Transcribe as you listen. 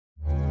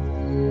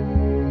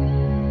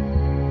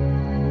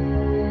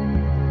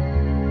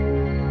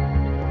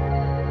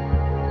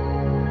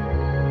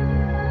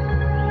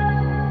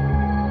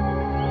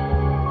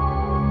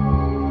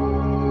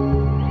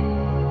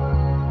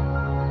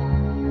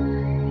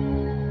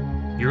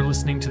You're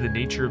listening to The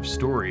Nature of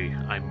Story.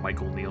 I'm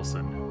Michael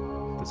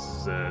Neelsen. This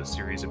is a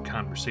series of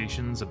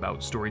conversations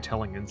about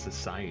storytelling in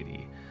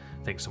society.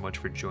 Thanks so much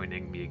for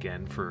joining me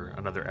again for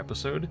another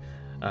episode.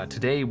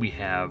 Today we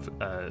have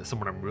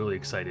someone I'm really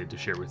excited to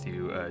share with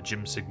you,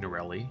 Jim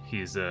Signorelli.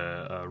 He's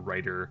a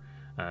writer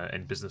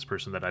and business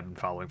person that I've been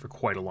following for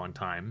quite a long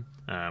time.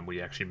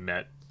 We actually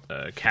met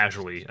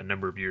casually a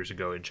number of years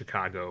ago in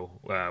Chicago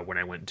when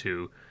I went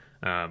to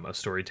a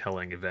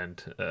storytelling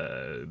event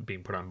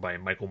being put on by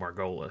Michael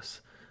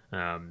Margolis.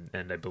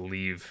 And I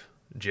believe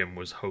Jim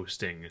was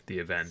hosting the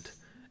event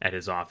at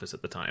his office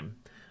at the time.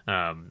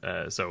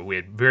 So we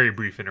had very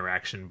brief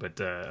interaction, but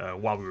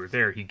while we were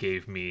there, he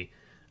gave me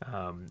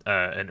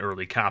an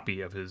early copy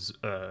of his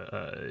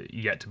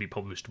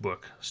yet-to-be-published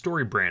book,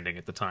 StoryBranding,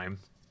 at the time.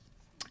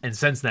 And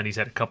since then, he's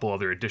had a couple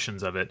other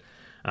editions of it,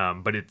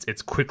 but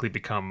it's quickly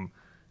become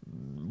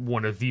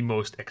one of the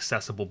most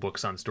accessible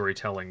books on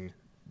storytelling,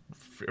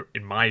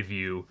 in my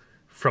view,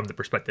 from the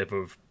perspective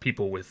of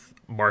people with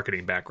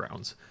marketing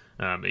backgrounds.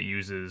 It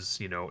uses,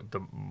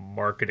 the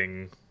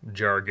marketing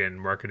jargon,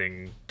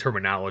 marketing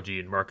terminology,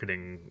 and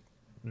marketing,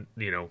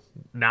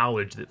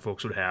 knowledge that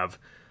folks would have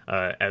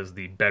as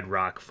the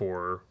bedrock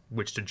for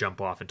which to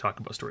jump off and talk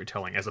about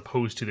storytelling, as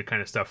opposed to the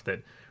kind of stuff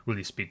that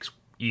really speaks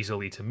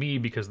easily to me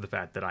because of the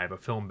fact that I have a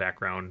film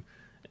background,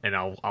 and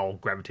I'll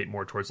gravitate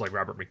more towards like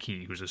Robert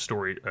McKee, who's a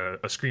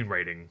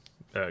screenwriting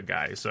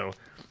guy. So,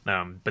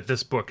 but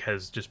this book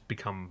has just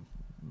become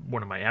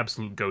one of my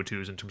absolute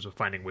go-tos in terms of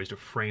finding ways to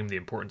frame the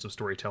importance of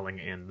storytelling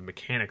and the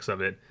mechanics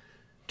of it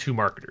to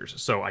marketers.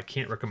 So I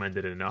can't recommend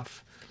it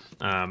enough.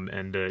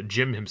 And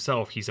Jim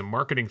himself, he's a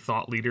marketing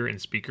thought leader and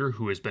speaker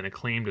who has been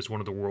acclaimed as one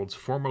of the world's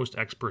foremost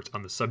experts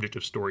on the subject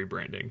of story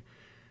branding.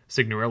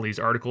 Signorelli's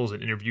articles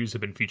and interviews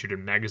have been featured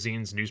in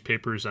magazines,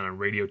 newspapers, and on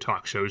radio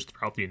talk shows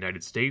throughout the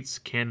United States,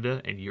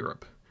 Canada, and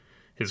Europe.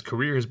 His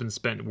career has been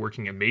spent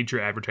working at major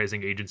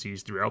advertising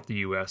agencies throughout the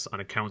U.S. on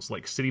accounts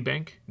like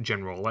Citibank,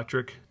 General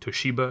Electric,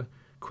 Toshiba,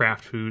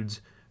 Kraft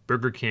Foods,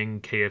 Burger King,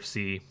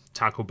 KFC,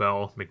 Taco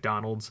Bell,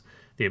 McDonald's,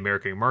 the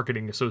American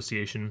Marketing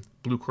Association,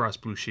 Blue Cross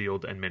Blue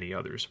Shield, and many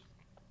others.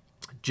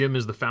 Jim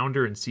is the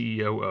founder and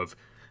CEO of,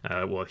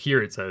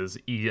 here it says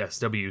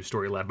ESW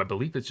Story Lab. I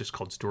believe it's just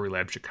called Story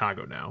Lab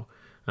Chicago now,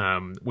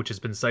 which has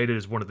been cited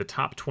as one of the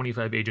top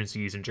 25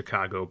 agencies in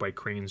Chicago by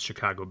Crain's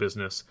Chicago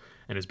Business,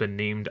 and has been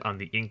named on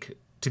the Inc.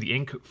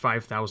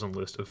 5000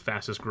 list of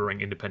fastest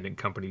growing independent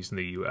companies in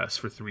the U.S.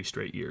 for 3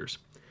 straight years.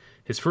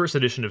 His first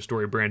edition of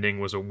Story Branding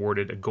was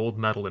awarded a gold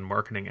medal in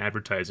marketing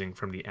advertising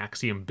from the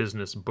Axiom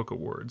Business Book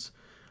Awards.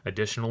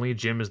 Additionally,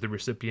 Jim is the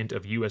recipient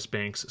of U.S.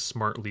 Bank's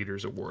Smart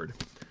Leaders Award.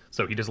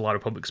 So he does a lot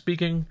of public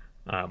speaking,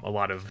 a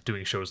lot of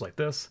doing shows like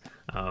this.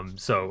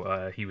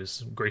 So he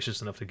was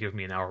gracious enough to give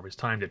me an hour of his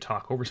time to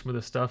talk over some of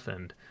this stuff,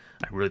 and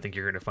I really think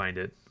you're going to find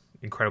it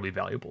incredibly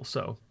valuable.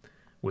 So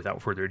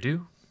without further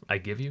ado, I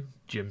give you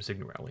Jim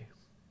Signorelli.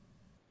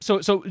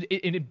 So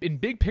in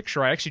big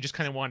picture, I actually just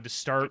kind of wanted to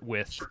start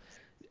with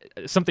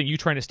something you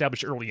try and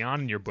establish early on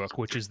in your book,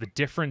 which is the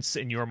difference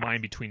in your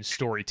mind between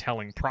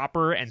storytelling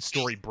proper and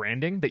story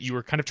branding, that you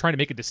were kind of trying to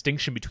make a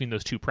distinction between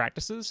those two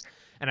practices.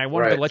 And I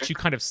wanted to let you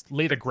kind of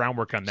lay the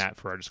groundwork on that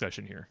for our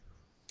discussion here.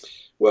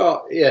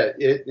 Well, yeah,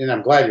 and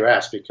I'm glad you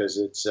asked, because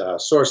it's a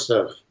source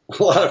of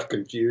a lot of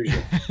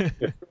confusion.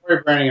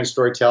 Story branding and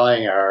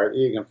storytelling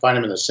you can find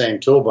them in the same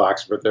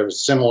toolbox, but they're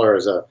similar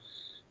as a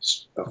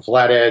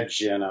flat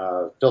edge and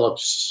a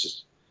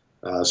Phillips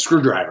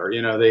screwdriver.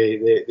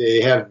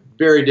 They have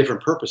very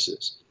different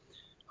purposes.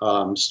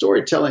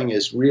 Storytelling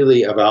is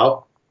really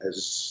about,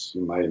 as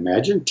you might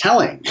imagine,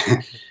 telling,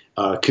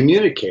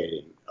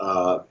 communicating,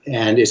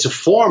 and it's a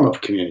form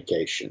of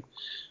communication.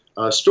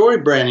 Story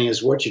branding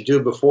is what you do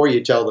before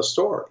you tell the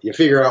story. You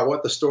figure out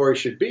what the story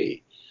should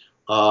be.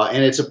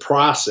 And it's a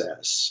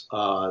process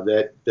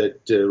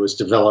that was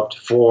developed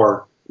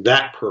for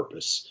that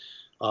purpose.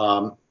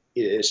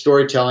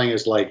 Storytelling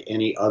is like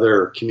any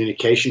other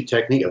communication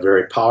technique, a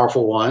very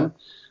powerful one,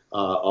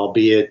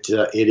 albeit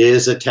it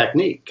is a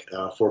technique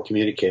for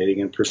communicating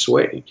and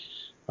persuading.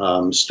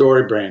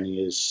 Story branding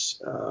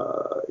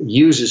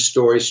uses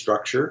story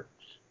structure,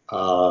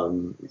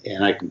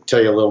 and I can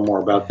tell you a little more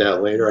about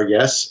that later, I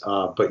guess,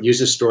 but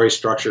uses story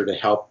structure to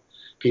help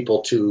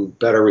people to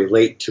better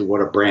relate to what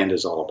a brand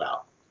is all about.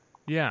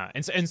 Yeah,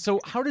 and so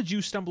how did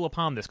you stumble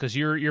upon this? Because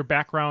your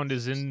background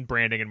is in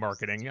branding and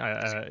marketing,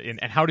 and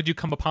how did you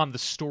come upon the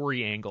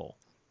story angle?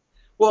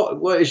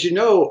 Well, as you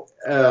know,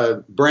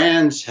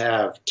 brands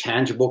have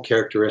tangible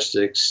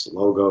characteristics,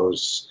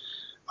 logos,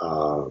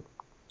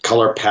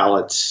 color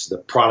palettes, the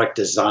product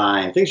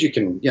design, things you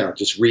can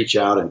just reach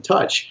out and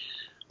touch.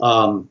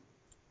 But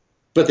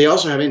they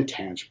also have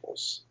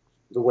intangibles,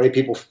 the way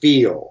people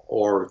feel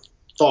or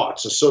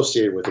thoughts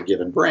associated with a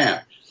given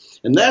brand.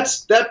 And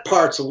that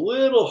part's a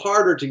little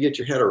harder to get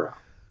your head around.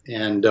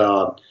 And,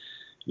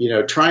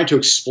 trying to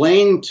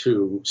explain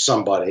to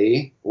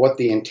somebody what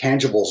the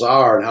intangibles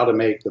are and how to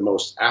make the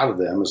most out of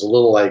them is a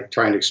little like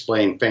trying to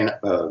explain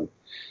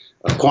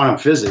quantum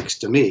physics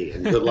to me.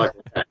 And good luck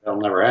with that.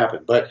 That'll never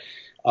happen. But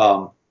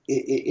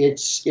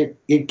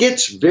it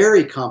gets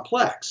very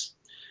complex.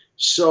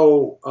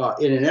 So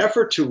in an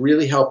effort to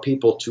really help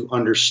people to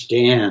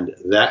understand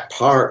that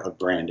part of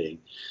branding,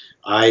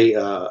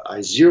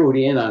 I zeroed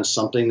in on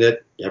something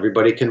that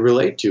everybody can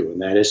relate to,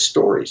 and that is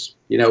stories.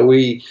 There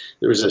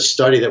was a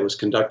study that was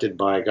conducted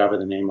by a guy by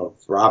the name of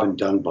Robin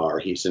Dunbar.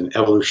 He's an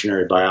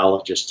evolutionary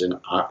biologist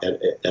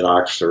at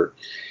Oxford,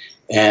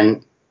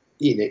 and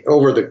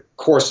over the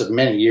course of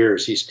many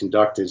years, he's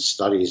conducted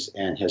studies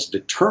and has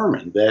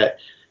determined that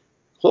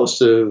close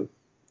to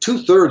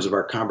 2/3 of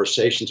our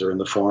conversations are in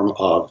the form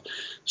of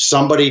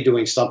somebody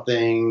doing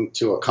something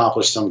to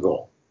accomplish some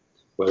goal,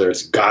 whether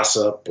it's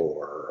gossip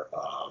or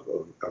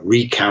a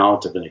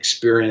recount of an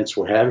experience,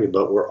 what have you.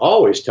 But we're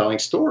always telling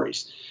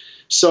stories.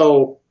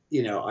 So,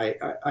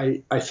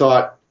 I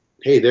thought,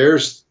 hey,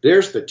 there's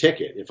the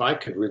ticket. If I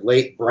could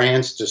relate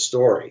brands to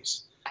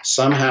stories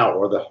somehow,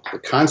 or the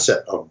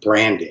concept of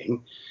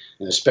branding,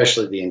 and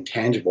especially the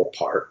intangible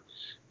part,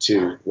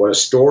 to what a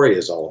story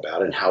is all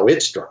about and how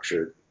it's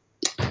structured,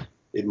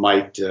 it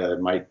might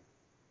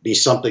be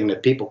something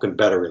that people can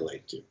better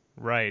relate to.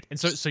 Right. And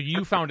so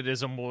you found it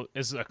as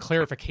a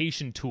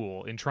clarification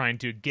tool in trying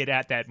to get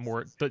at that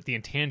more, the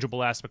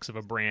intangible aspects of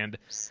a brand.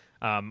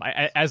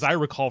 As I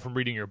recall from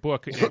reading your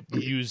book, it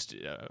used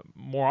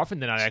more often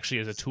than not actually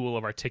as a tool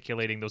of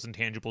articulating those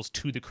intangibles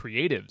to the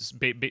creatives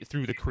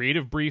through the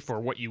creative brief, or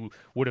what you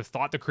would have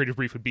thought the creative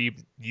brief would be,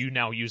 you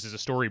now use as a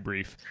story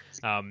brief.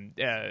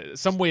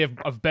 Some way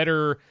of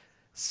better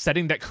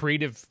setting that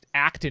creative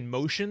act in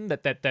motion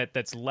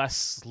that's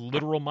less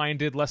literal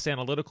minded, less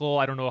analytical.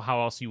 I don't know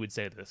how else you would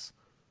say this.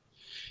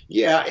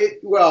 Yeah,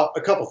 well, a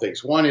couple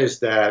things. One is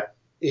that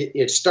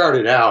it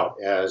started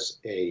out as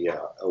a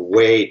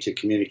way to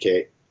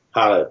communicate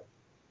how to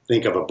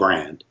think of a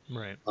brand,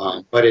 right?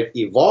 But it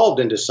evolved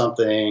into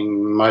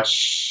something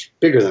much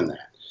bigger than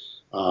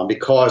that,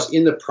 because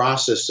in the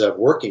process of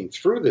working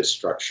through this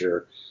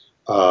structure,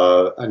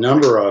 a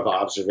number of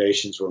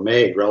observations were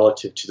made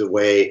relative to the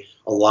way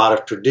a lot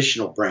of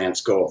traditional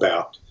brands go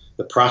about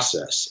the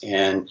process.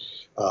 And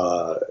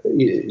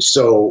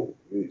so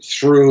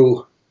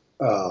through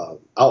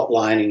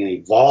outlining and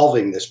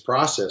evolving this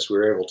process, we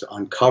were able to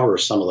uncover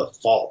some of the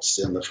faults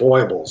and the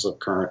foibles of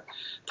current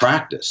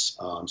practice.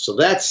 So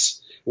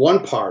that's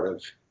one part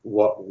of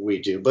what we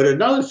do. But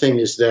another thing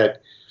is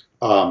that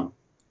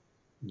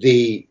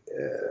the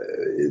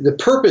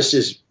purpose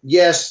is,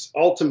 yes,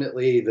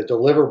 ultimately the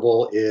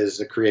deliverable is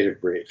a creative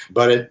brief,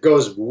 but it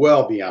goes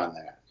well beyond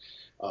that.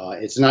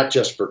 It's not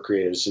just for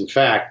creatives. In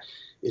fact,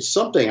 it's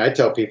something I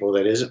tell people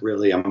that isn't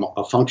really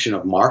a function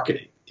of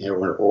marketing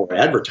or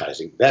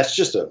advertising. That's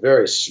just a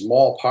very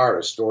small part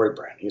of story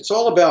branding. It's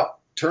all about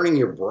turning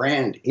your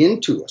brand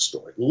into a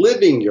story,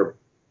 living your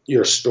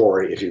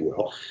story, if you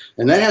will.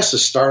 And that has to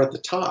start at the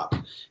top.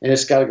 And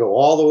it's got to go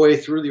all the way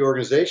through the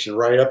organization,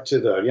 right up to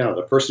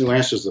the person who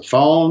answers the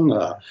phone,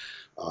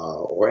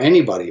 or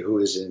anybody who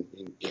is in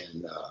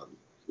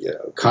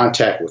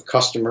contact with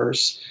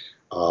customers.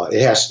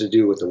 It has to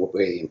do with the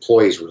way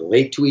employees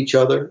relate to each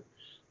other.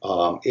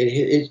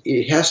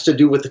 It has to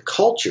do with the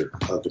culture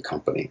of the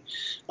company.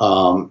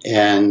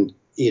 And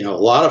a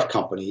lot of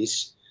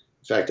companies,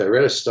 in fact, I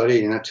read a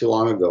study not too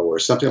long ago where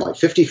something like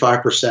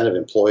 55% of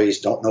employees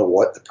don't know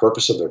what the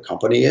purpose of their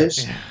company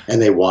is, and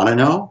they want to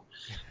know.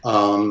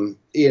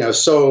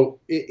 So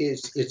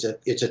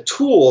it's a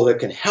tool that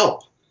can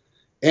help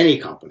any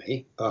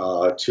company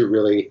to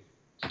really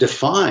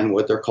define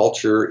what their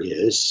culture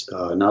is,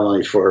 not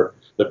only for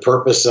the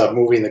purpose of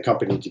moving the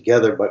company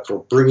together, but for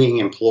bringing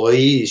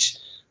employees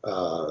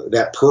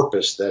that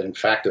purpose that, in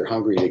fact, they're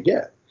hungry to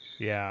get.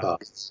 Yeah.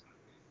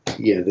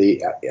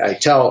 I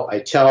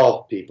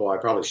tell people, I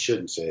probably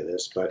shouldn't say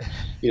this, but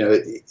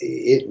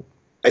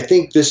I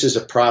think this is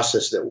a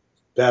process that is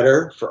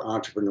better for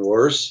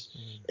entrepreneurs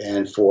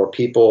and for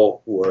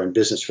people who are in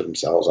business for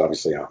themselves,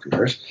 obviously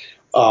entrepreneurs,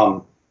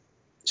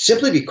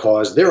 simply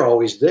because they're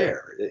always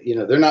there.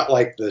 They're not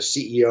like the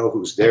CEO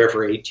who's there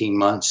for 18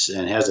 months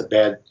and has a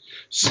bad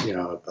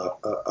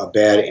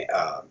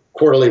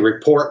quarterly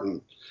report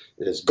and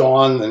is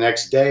gone the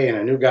next day, and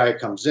a new guy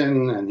comes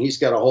in and he's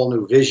got a whole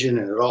new vision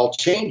and it all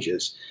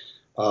changes.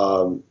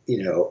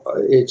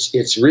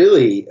 It's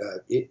really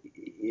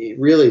it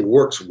really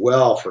works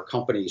well for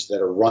companies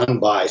that are run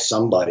by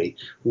somebody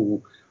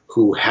who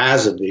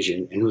has a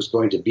vision and who's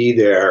going to be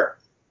there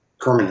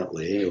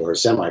permanently or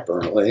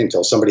semi-permanently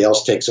until somebody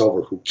else takes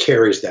over who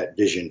carries that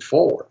vision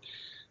forward.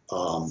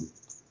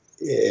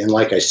 And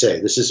like I say,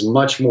 this is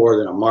much more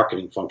than a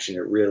marketing function.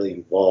 It really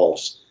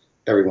involves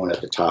everyone at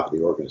the top of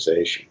the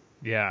organization.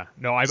 Yeah,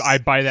 no, I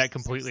buy that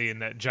completely,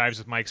 and that jives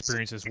with my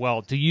experience as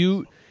well. Do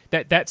you,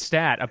 that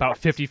stat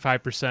about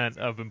 55%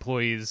 of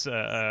employees,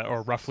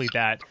 or roughly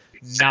that,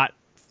 not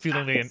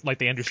feeling like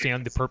they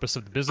understand the purpose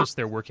of the business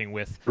they're working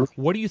with,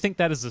 what do you think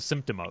that is a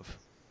symptom of?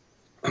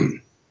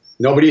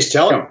 Nobody's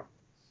telling them.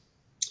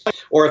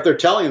 Or if they're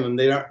telling them,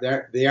 they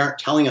aren't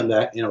telling them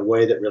that in a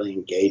way that really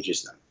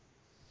engages them.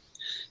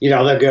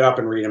 They'll get up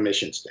and read a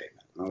mission statement.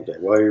 Okay.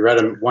 Well, you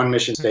read one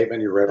mission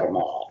statement, you read them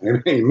all.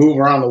 You move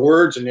around the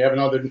words, and you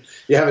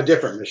have a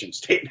different mission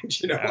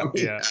statement.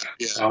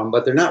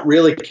 But they're not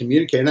really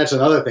communicating. That's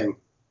another thing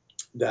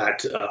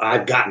that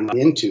I've gotten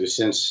into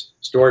since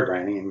story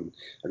branding, and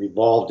I've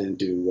evolved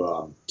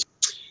into.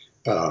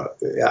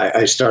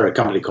 I started a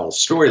company called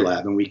Story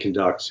Lab, and we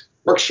conduct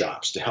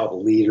workshops to help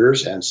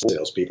leaders and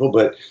salespeople,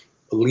 but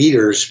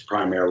leaders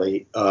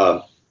primarily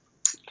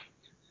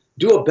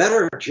do a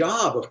better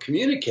job of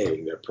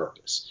communicating their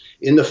purpose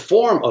in the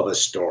form of a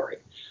story,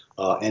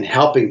 and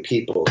helping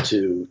people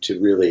to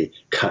really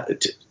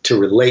to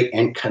relate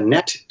and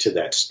connect to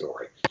that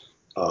story,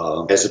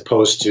 as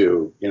opposed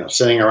to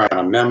sending around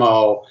a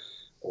memo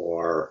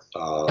or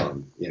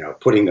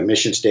putting the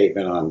mission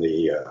statement on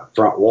the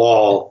front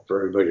wall for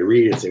everybody to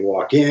read as they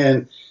walk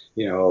in.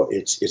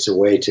 It's a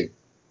way to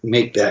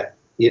make to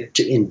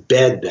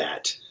embed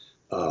that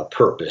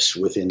purpose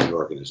within the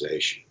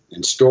organization.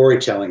 And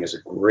storytelling is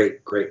a great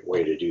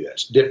way to do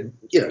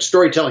that.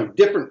 Storytelling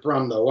different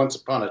from the once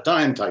upon a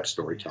time type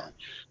storytelling.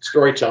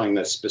 Storytelling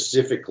that's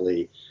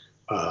specifically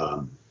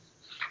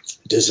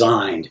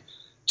designed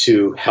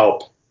to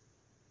help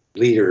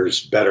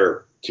leaders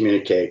better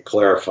communicate,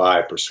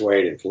 clarify,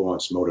 persuade,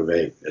 influence,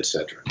 motivate,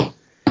 etc.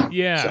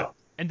 Yeah, so.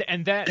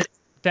 and that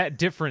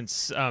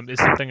difference is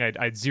something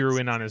I'd zero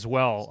in on as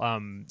well,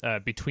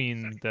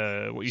 between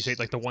what you say,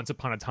 like the once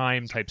upon a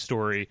time type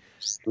story,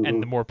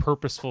 and the more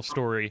purposeful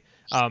story.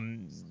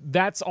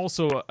 That's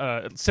also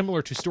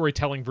similar to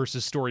storytelling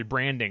versus story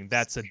branding.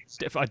 That's a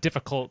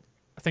difficult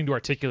thing to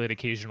articulate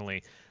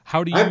occasionally.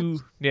 How do you?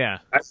 I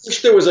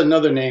wish there was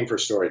another name for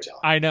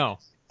storytelling. I know.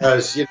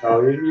 Because you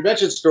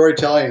mentioned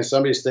storytelling, and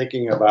somebody's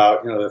thinking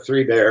about the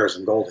Three Bears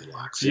and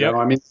Goldilocks. You know,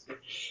 I mean,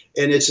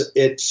 and it's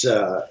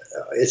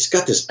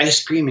got this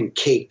ice cream and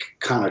cake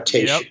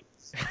connotation,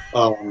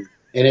 and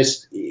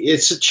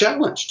it's a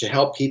challenge to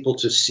help people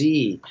to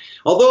see.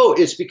 Although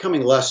it's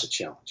becoming less a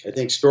challenge, I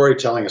think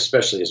storytelling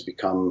especially has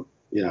become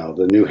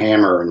the new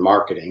hammer in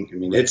marketing. I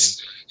mean,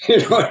 it's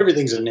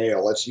everything's a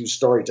nail. Let's use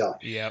storytelling.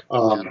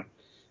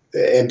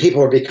 And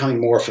people are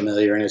becoming more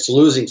familiar, and it's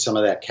losing some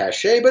of that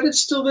cachet, but it's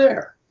still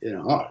there.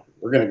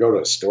 We're going to go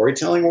to a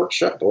storytelling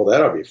workshop. Oh,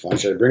 that'll be fun.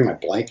 Should I bring my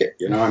blanket?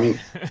 I mean,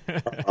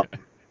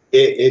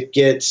 it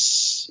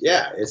gets,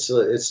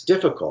 it's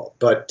difficult,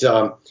 but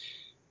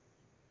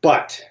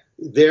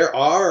there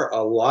are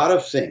a lot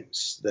of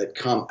things that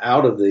come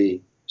out of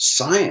the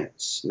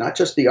science, not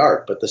just the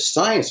art, but the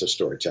science of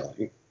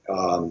storytelling,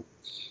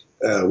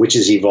 which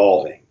is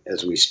evolving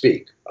as we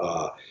speak.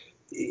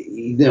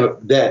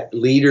 That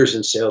leaders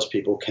and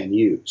salespeople can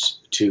use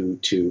to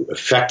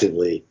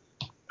effectively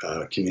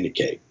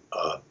communicate,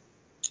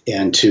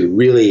 and to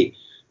really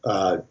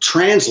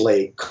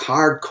translate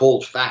hard,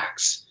 cold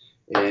facts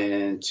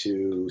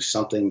into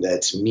something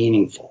that's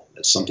meaningful.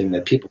 That's something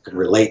that people can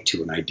relate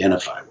to and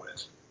identify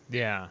with.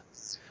 Yeah.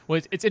 Well,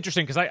 it's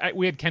interesting because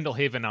we had Kendall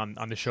Haven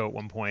on the show at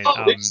one point.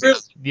 Really?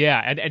 Yeah,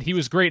 and he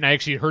was great, and I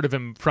actually heard of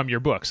him from your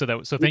book. So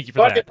thank you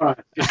for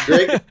that. It's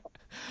great.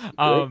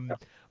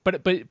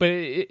 But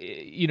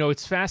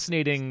it's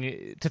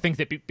fascinating to think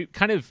that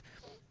kind of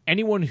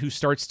anyone who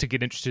starts to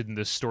get interested in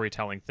this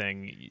storytelling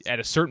thing at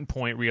a certain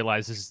point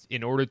realizes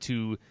in order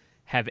to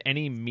have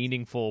any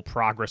meaningful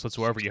progress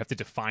whatsoever, you have to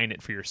define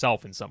it for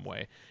yourself in some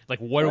way. Like,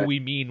 what do we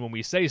mean when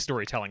we say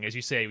storytelling? As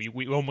you say,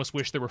 we almost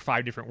wish there were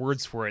 5 different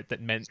words for it that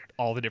meant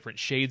all the different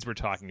shades we're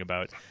talking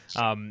about.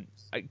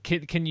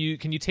 Can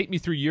you take me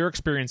through your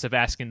experience of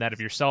asking that of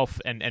yourself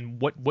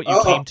and what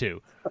you came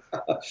to?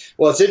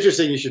 Well, it's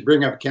interesting you should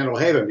bring up Kendall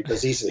Haven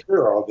because he's the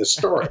hero of this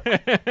story.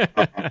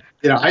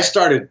 When I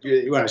started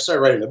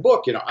writing the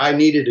book, I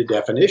needed a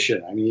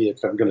definition. I mean,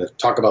 if I'm going to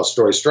talk about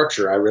story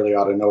structure, I really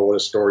ought to know what a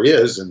story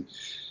is. And,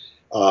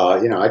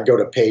 I'd go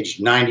to page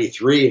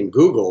 93 in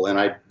Google,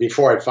 and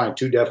before I'd find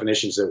 2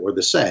 definitions that were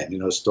the same.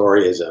 A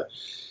story has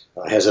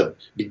a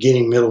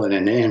beginning, middle, and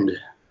an end.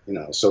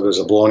 So there's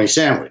a bologna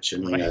sandwich. I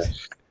mean,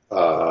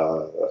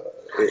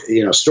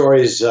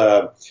 stories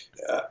are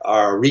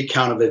a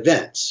recount of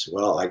events.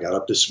 Well, I got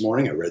up this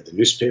morning, I read the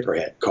newspaper, I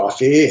had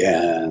coffee,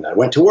 and I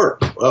went to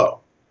work.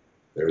 Well,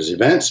 there's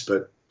events,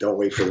 but don't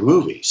wait for the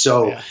movie.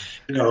 So,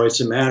 it's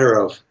a matter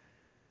of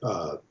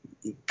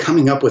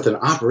coming up with an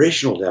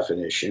operational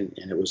definition,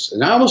 and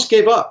I almost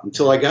gave up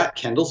until I got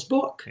Kendall's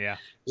book. Yeah.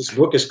 This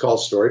book is called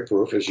Story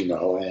Proof, as you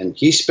know, and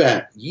he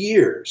spent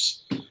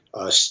years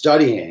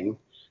studying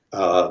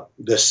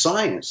the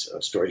science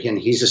of story. And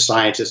he's a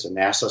scientist, a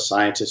NASA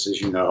scientist,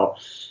 as you know.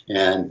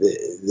 And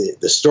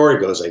the story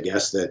goes, I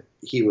guess, that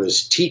he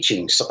was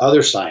teaching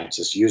other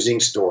scientists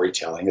using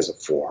storytelling as a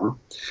form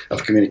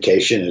of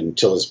communication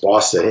until his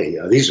boss said, hey,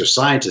 these are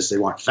scientists. They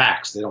want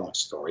facts. They don't want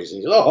stories.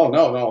 And he said, oh,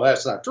 no,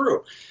 that's not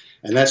true.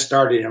 And that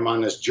started him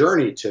on this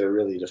journey to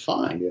really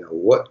define,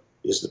 what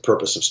is the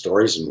purpose of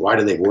stories and why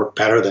do they work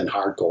better than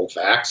hard, cold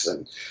facts?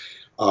 And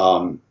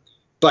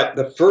but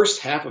the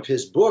first half of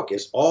his book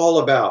is all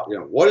about,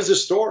 what is a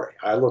story?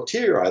 I looked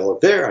here, I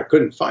looked there, I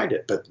couldn't find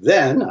it. But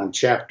then on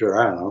chapter,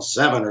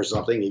 7 or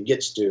something, he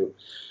gets to,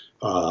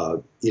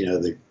 the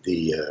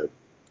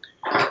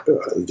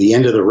the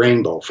end of the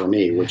rainbow for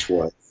me, which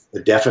was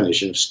the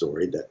definition of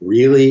story that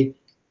really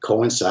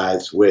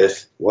coincides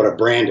with what a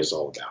brand is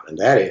all about. And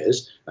that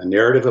is a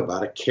narrative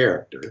about a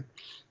character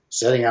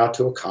setting out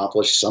to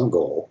accomplish some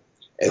goal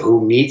and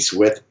who meets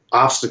with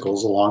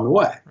obstacles along the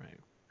way. Right.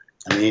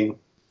 I mean,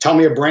 tell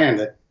me a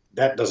brand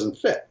that doesn't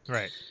fit.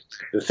 Right.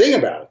 The thing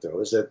about it, though,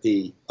 is that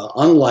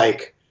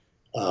unlike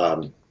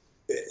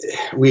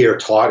we are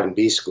taught in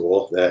B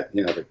school that,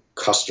 the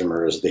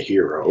customer is the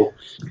hero.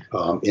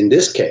 In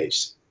this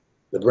case,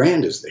 the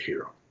brand is the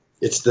hero.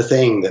 It's the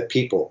thing that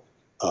people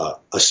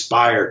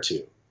aspire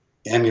to,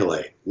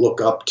 emulate,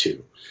 look up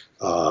to.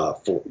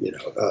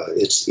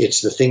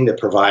 It's the thing that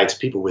provides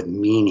people with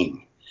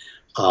meaning.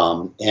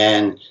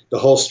 And the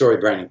whole story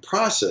branding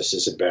process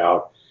is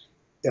about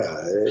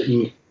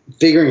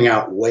figuring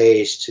out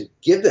ways to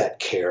give that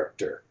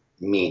character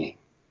meaning.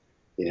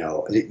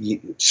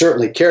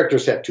 Certainly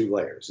characters have two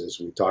layers, as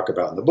we talk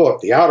about in the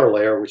book. The outer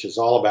layer, which is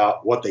all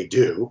about what they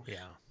do,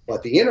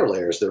 but the inner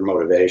layer is their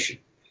motivation.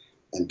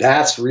 And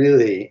that's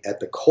really at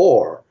the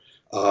core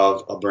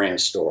of a brand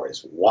story,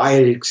 is why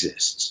it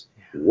exists.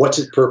 What's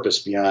its purpose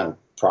beyond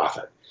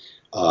profit?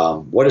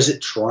 What is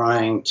it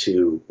trying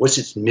to, what's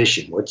its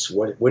mission? What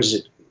is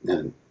it?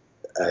 And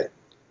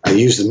I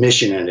use the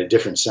mission in a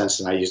different sense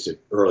than I used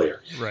it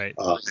earlier. Right.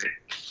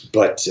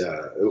 But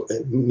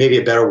maybe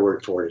a better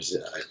word for it is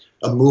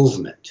a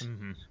movement.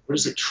 Mm-hmm. What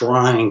is it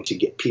trying to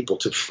get people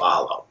to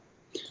follow?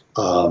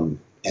 And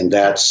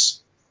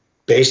that's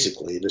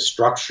basically the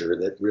structure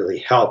that really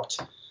helped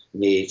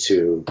me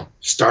to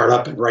start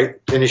up and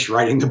finish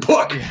writing the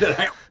book that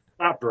I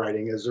stopped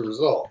writing as a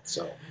result.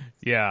 So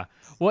yeah.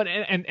 Well,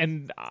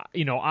 and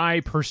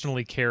I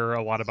personally care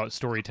a lot about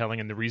storytelling,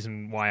 and the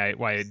reason why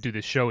I do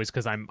this show is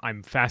because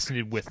I'm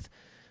fascinated with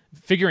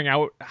figuring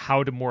out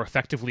how to more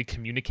effectively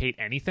communicate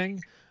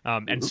anything,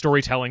 and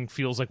storytelling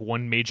feels like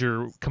one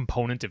major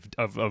component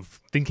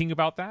of thinking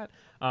about that.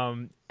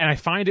 And I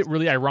find it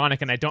really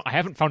ironic, and I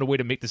haven't found a way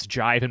to make this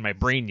jive in my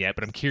brain yet,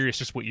 but I'm curious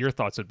just what your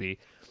thoughts would be.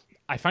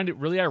 I find it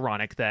really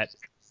ironic that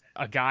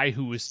a guy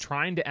who was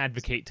trying to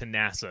advocate to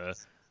NASA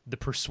the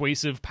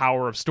persuasive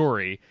power of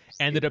story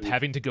ended up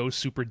having to go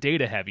super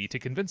data heavy to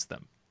convince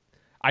them.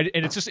 And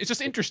it's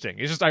just interesting.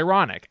 It's just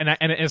ironic, and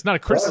it's not a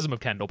criticism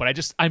of Kendall, but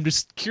I'm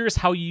just curious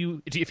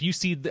if you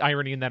see the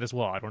irony in that as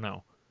well. I don't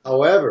know.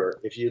 However,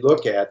 if you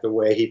look at the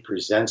way he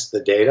presents the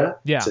data,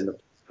 it's in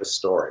the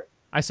story.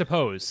 I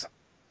suppose.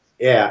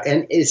 Yeah,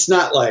 and it's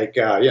not like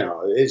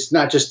it's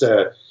not just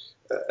a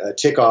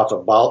tick off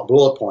of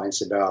bullet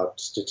points about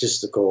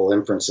statistical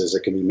inferences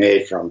that can be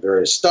made from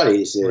various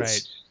studies.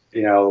 It's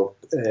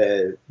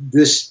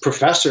this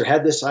professor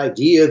had this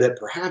idea that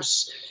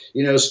perhaps,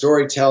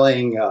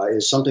 storytelling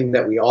is something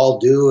that we all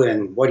do.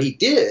 And what he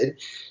did,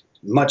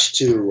 much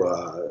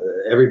to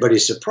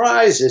everybody's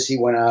surprise, is he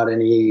went out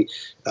and he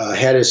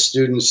had his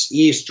students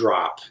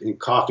eavesdrop in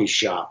coffee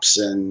shops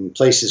and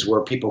places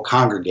where people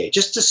congregate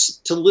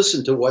just to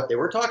listen to what they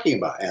were talking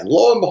about. And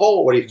lo and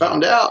behold, what he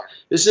found out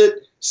is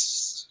that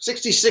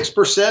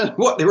 66% of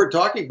what they were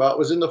talking about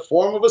was in the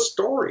form of a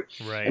story.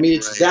 Right, I mean,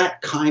 it's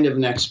that kind of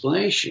an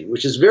explanation,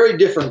 which is very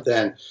different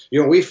than,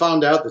 we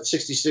found out that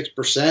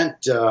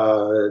 66%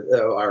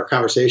 our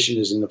conversation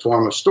is in the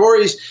form of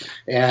stories,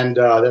 and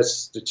that's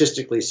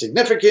statistically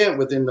significant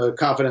within the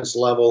confidence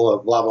level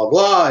of blah, blah,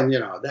 blah, and,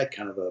 that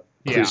kind of a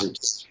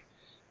presentation.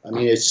 I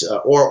mean, it's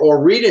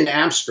or read an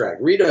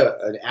abstract, read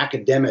an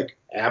academic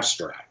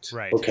abstract,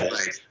 right? Okay,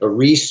 a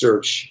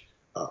research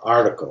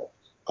article.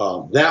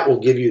 That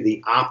will give you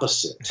the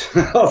opposite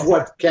of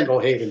what Kendall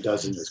Haven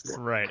does in this book.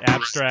 Right,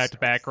 abstract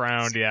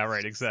background. Yeah,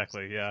 right,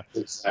 exactly. Yeah,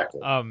 exactly.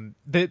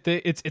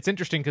 It's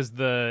interesting because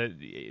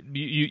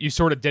you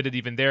sort of did it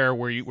even there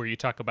where you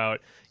talk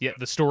about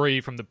the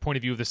story from the point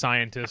of view of the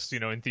scientists.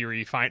 In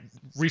theory,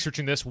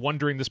 researching this,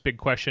 wondering this big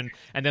question,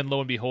 and then lo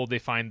and behold, they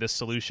find this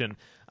solution.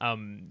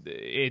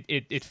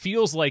 It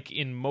feels like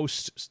in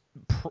most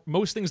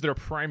things that are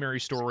primary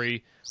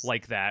story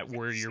like that,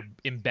 where you're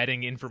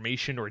embedding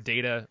information or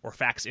data or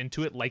facts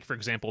into it, like for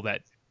example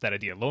that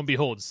idea. Lo and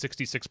behold,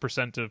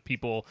 66% of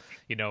people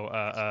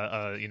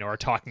are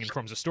talking in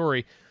forms of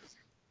story.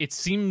 It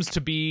seems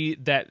to be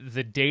that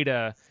the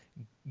data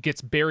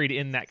gets buried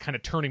in that kind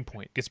of turning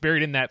point, gets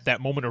buried in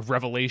that moment of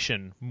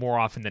revelation more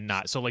often than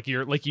not. So like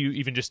you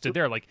even just did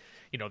there,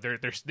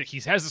 he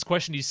has this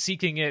question, he's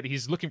seeking it,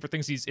 he's looking for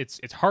things,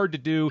 it's hard to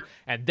do,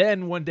 and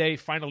then one day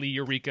finally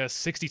eureka,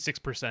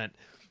 66%.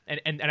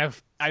 And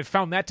I've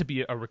found that to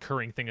be a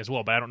recurring thing as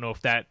well, but I don't know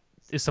if that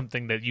is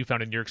something that you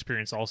found in your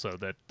experience also,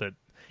 that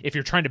if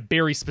you're trying to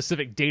bury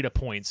specific data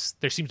points,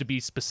 there seems to be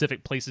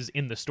specific places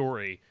in the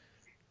story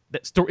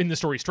in the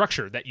story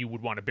structure that you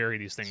would want to bury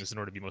these things in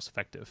order to be most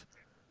effective.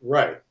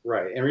 Right.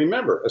 And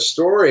remember, a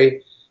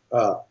story,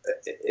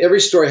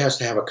 every story has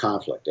to have a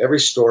conflict.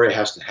 Every story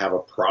has to have a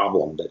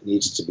problem that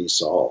needs to be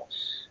solved.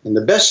 And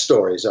the best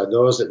stories are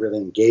those that really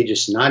engage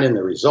us not in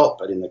the result,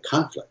 but in the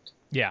conflict.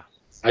 Yeah.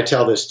 I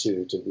tell this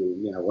to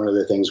one of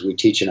the things we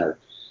teach in our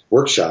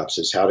workshops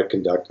is how to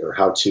conduct or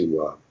how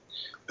to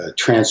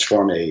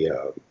transform a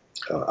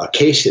a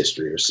case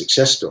history or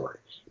success story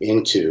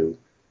into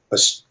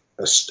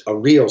a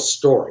real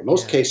story.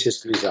 Most case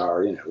histories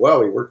are,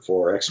 well, we worked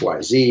for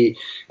XYZ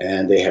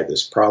and they had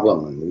this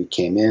problem and we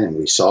came in and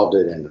we solved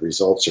it and the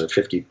results are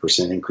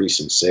 50% increase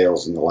in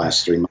sales in the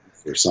last 3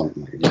 months or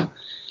something like that.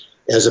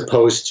 As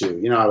opposed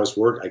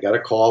to, I got a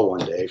call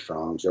one day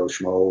from Joe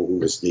Schmo, who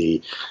was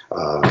the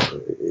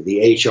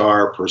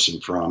HR person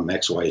from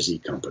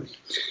XYZ company.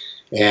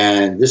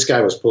 And this guy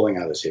was pulling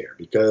out his hair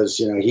because,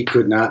 he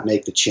could not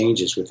make the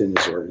changes within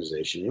his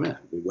organization.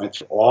 We went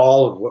through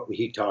all of what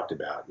he talked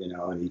about,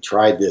 and he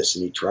tried this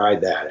and he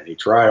tried that and he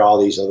tried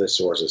all these other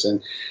sources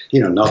and,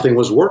 nothing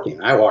was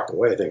working. I walked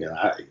away thinking,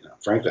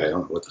 frankly, I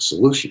don't know what the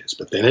solution is,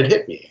 but then it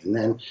hit me. And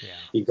then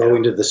you go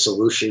into the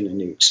solution and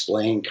you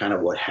explain kind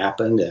of what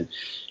happened. And,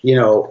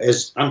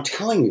 as I'm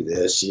telling you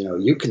this,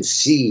 you can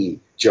see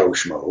Joe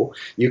Schmo,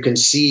 you can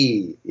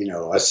see,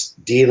 us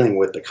dealing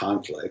with the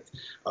conflict.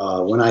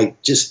 When I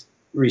just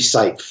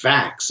recite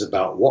facts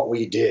about what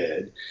we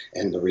did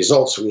and the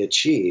results we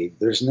achieved,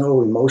 there's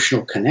no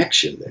emotional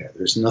connection there.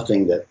 There's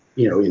nothing that,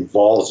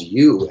 involves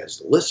you as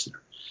the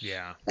listener.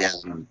 Yeah.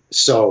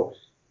 So,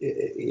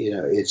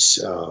 it's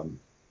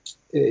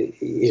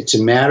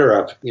a matter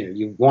of,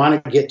 you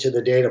want to get to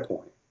the data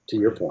point. To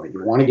your point,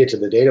 you want to get to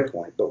the data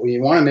point, but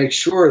you want to make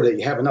sure that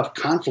you have enough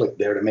conflict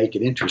there to make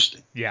it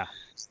interesting. Yeah.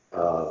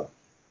 Well,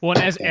 and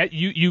as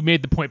you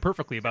made the point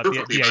perfectly about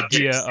the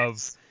idea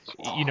of,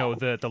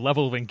 the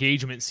level of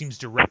engagement seems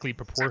directly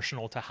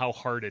proportional to how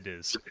hard it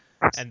is,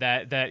 and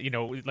that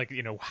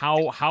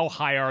how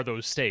high are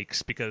those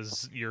stakes,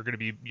 because your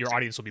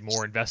audience will be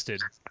more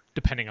invested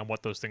depending on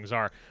what those things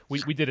are.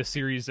 We did a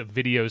series of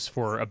videos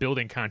for a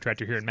building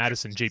contractor here in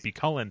Madison, JP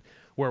Cullen,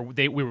 where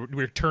we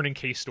were turning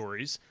case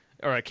stories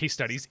or case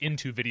studies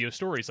into video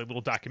stories, like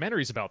little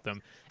documentaries about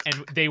them,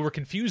 and they were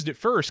confused at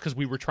first because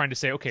we were trying to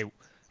say, okay,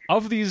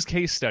 of these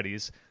case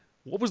studies,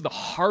 what was the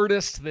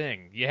hardest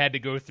thing you had to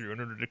go through in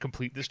order to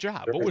complete this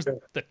job? What was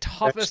the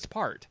toughest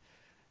part?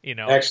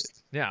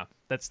 Yeah,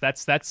 that's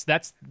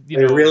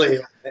They're really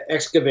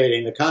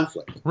excavating the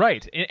conflict,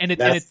 right? And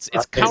it's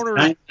counter.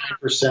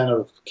 99%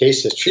 of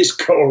case histories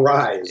go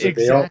awry.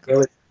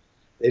 Exactly.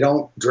 They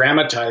don't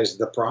dramatize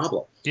the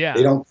problem. Yeah,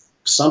 they don't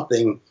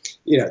something.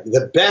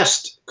 The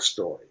best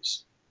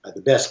stories,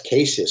 the best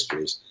case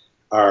histories,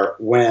 are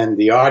when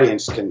the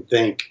audience can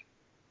think,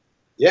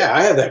 yeah,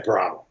 I have that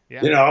problem.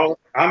 Yeah.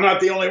 I'm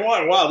not the only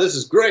one. Wow, this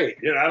is great.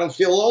 I don't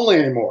feel lonely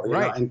anymore.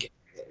 Right. And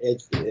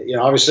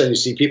all of a sudden you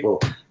see people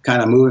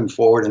kind of moving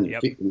forward in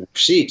their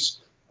seats,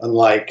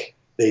 unlike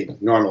they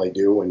normally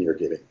do when you're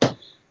giving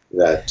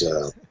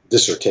that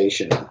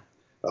dissertation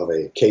of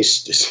a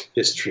case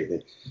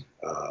history.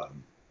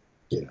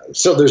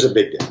 So there's a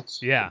big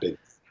difference. Yeah.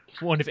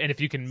 Well, and if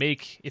you can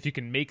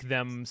make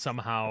them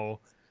somehow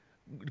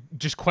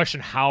just question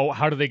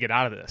how do they get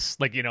out of this?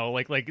 Like,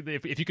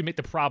 if you can make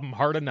the problem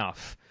hard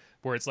enough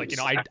where it's like,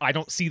 I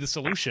don't see the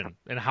solution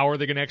and how are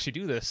they going to actually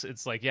do this?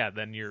 It's like,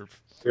 then you're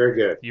very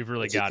good. You've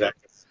really got it.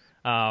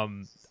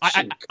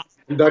 I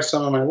conduct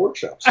some of my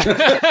workshops.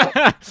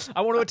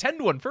 I want to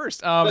attend one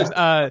first.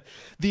 But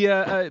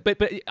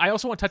I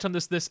also want to touch on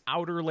this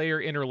outer layer,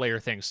 inner layer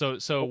thing.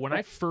 So when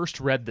I first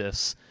read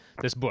this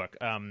book,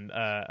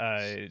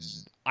 I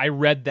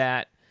read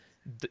that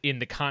in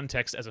the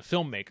context as a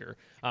filmmaker,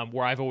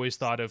 where I've always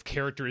thought of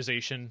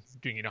characterization,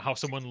 doing how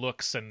someone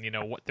looks and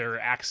what their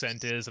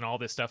accent is and all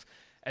this stuff,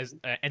 as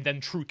and then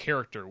true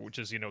character, which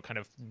is kind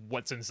of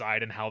what's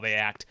inside and how they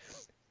act.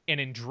 And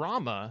in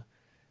drama,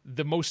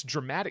 the most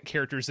dramatic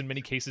characters in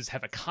many cases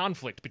have a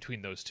conflict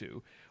between those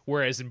two.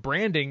 Whereas in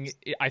branding,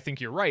 I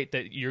think you're right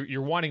that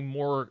you're wanting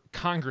more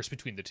congress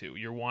between the two.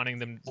 You're wanting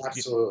them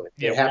absolutely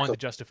to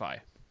justify.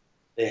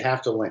 They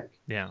have to link.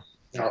 Yeah.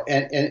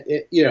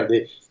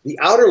 The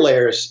outer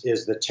layers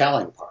is the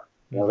telling part.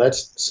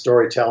 That's the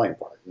storytelling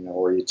part.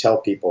 Where you tell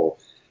people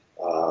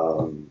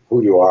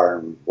who you are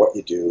and what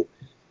you do.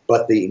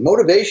 But the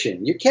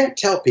motivation, you can't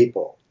tell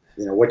people,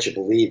 what you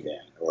believe in,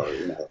 or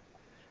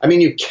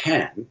you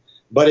can,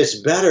 but it's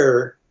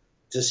better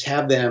to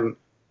have them,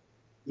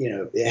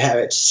 have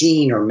it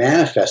seen or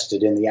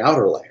manifested in the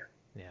outer layer.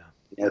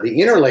 Yeah.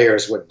 The inner layer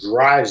is what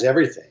drives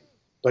everything,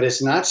 but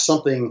it's not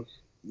something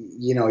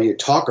you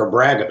talk or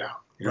brag about.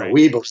 Right.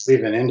 We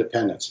believe in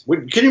independence.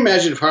 Can you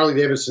imagine if Harley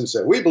Davidson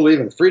said, we believe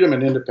in freedom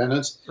and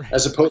independence,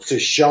 as opposed to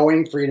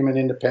showing freedom and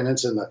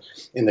independence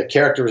in the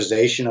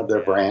characterization of their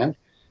brand?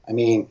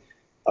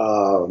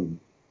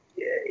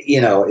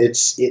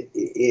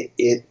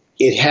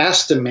 It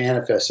has to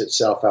manifest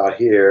itself out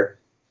here,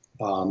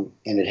 and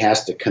it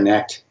has to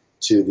connect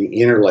to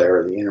the inner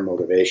layer, the inner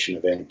motivation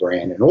of any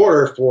brand, in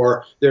order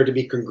for there to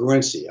be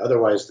congruency.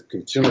 Otherwise, the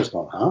consumer's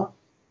going, huh?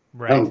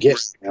 Right. I don't get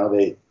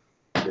it.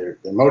 They're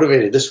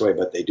motivated this way,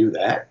 but they do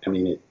that.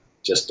 It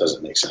just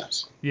doesn't make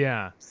sense.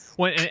 Yeah.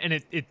 Well,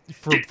 and it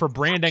for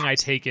branding, I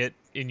take it,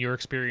 in your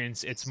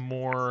experience, it's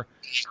more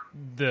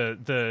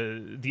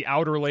the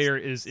outer layer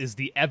is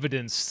the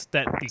evidence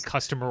that the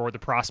customer or the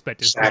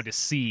prospect is going to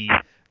see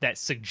that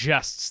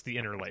suggests the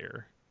inner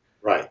layer.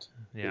 Right.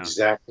 Yeah.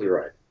 Exactly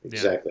right.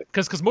 exactly.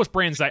 Because most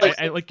brands,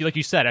 I like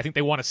you said, I think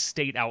they want to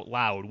state out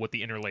loud what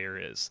the inner layer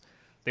is.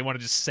 They want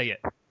to just say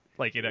it.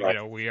 Like,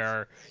 Right. we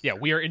are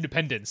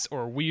independents,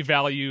 or we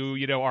value,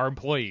 our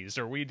employees,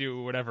 or we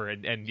do whatever.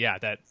 And yeah,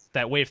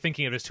 that way of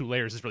thinking of it as two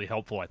layers is really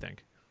helpful, I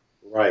think.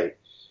 Right.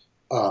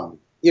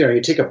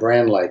 You take a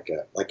brand like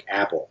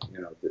Apple.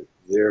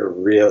 Their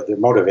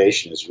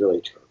motivation is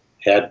really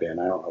had been.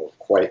 I don't know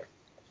quite.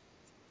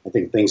 I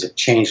think things have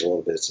changed a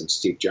little bit since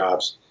Steve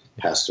Jobs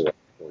passed away,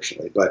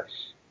 unfortunately. But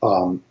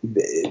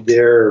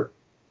their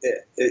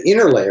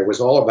inner layer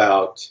was all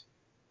about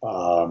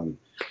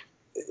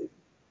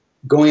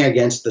going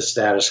against the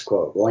status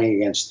quo, going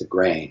against the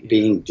grain,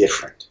 being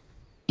different.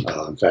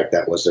 In fact,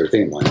 that was their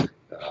theme line,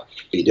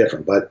 be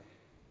different. But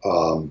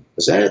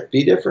was that it?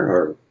 Be different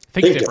or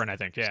think different, I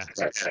think, yeah.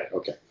 Right.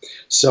 Okay.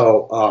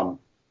 So,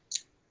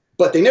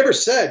 but they never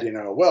said,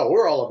 well,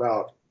 we're all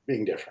about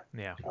being different.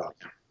 Yeah.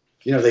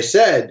 They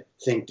said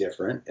think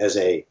different as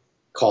a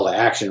call to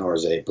action or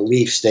as a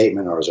belief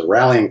statement or as a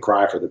rallying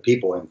cry for the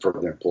people and for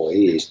their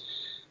employees.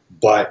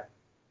 But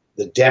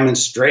the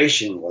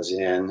demonstration was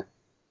in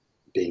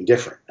being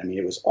different. I mean,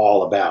 it was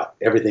all about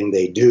everything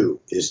they do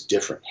is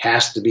different,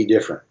 has to be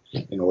different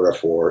in order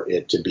for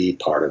it to be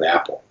part of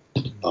Apple.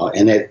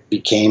 And it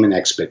became an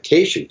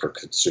expectation for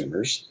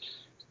consumers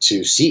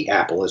to see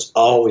Apple as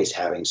always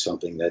having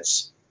something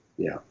that's,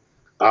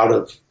 out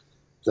of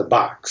the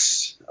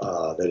box,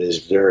 that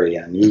is very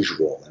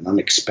unusual and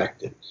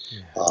unexpected.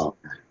 Yeah.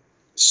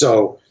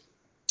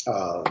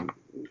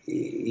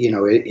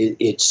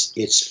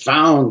 It's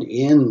found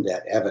in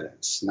that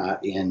evidence,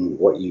 not in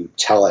what you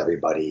tell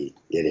everybody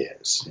it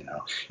is.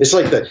 It's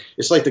like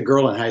the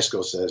girl in high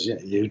school says,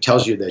 who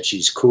tells you that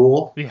she's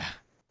cool. Yeah.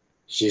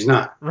 She's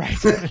not. Right.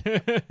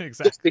 Exactly.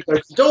 Just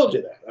because she told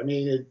you that. I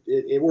mean,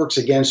 it works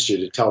against you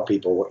to tell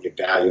people what you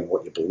value and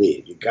what you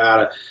believe. You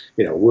gotta,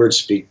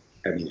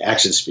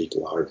 actions speak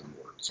louder than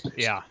words.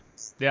 Basically.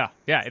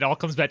 Yeah. It all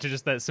comes back to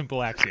just that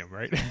simple axiom,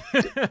 right?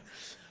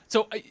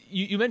 So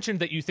you mentioned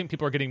that you think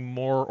people are getting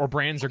more, or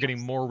brands are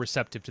getting more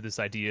receptive to this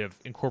idea of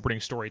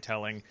incorporating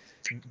storytelling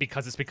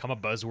because it's become a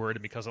buzzword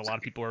and because a lot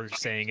of people are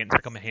saying it and it's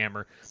become a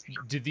hammer.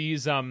 Do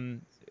these,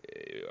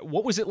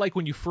 what was it like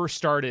when you first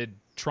started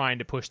trying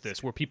to push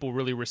this? Were people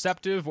really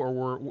receptive,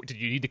 or did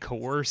you need to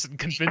coerce and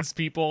convince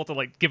people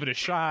to give it a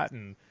shot?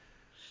 And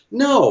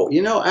no,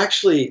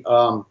 actually,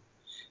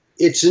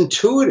 it's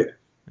intuitive.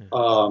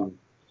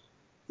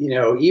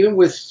 Even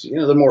with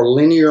the more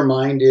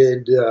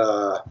linear-minded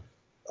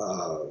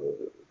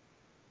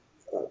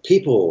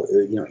people,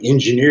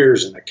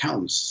 engineers and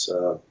accountants,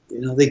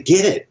 they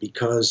get it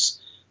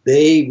because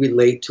they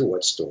relate to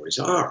what stories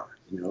are.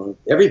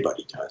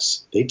 Everybody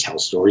does. They tell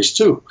stories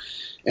too,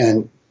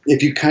 and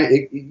if you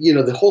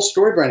the whole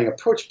story branding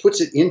approach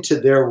puts it into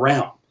their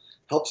realm,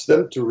 helps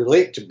them to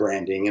relate to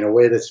branding in a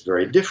way that's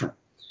very different.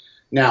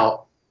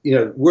 Now,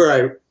 where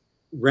I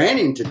ran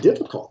into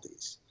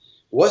difficulties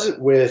wasn't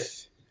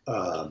with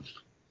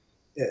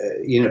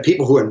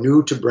people who are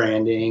new to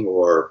branding,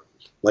 or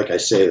like I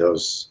say,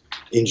 those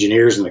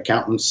engineers and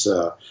accountants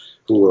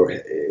who are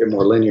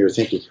more linear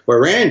thinking. Where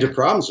I ran into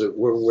problems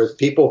were with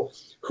people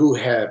who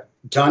have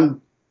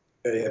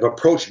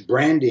approached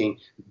branding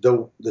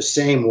the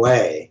same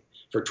way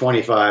for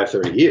 25,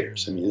 30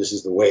 years. I mean, this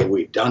is the way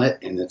we've done it,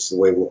 and it's the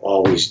way we'll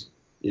always,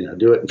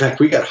 do it. In fact,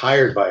 we got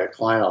hired by a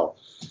client. I'll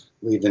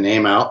leave the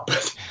name out,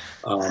 but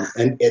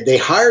and they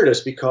hired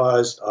us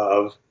because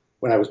of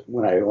when I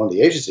owned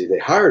the agency. They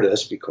hired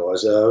us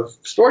because of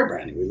story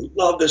branding. We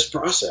love this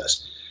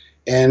process,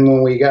 and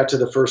when we got to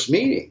the first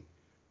meeting,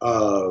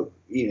 the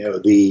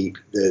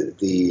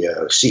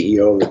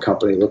CEO of the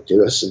company looked at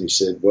us and he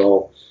said,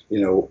 "Well,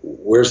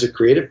 where's the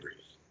creative brief?"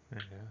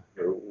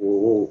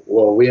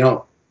 Well, we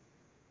don't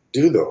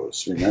do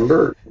those,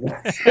 remember?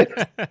 Well,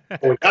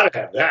 we got to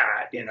have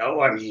that,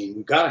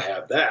 we got to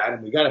have that,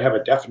 and we got to have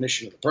a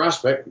definition of the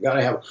prospect. We got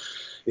to have,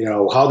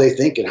 how they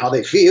think and how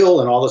they feel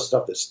and all the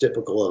stuff that's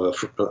typical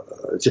of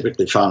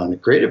typically found in the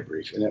creative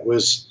brief. And it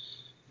was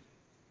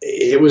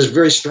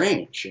very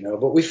strange,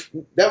 but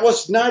that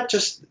was not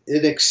just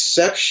an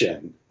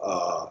exception.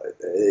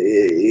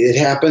 It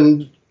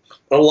happened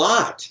a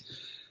lot,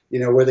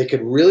 where they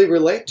could really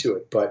relate to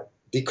it, but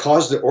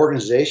because the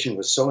organization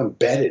was so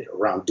embedded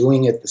around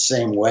doing it the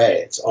same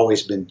way it's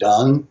always been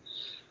done,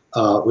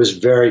 it was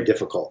very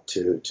difficult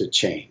to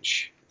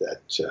change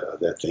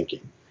that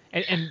thinking.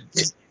 And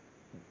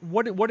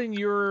what in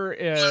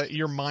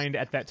your mind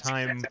at that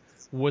time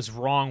was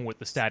wrong with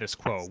the status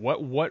quo?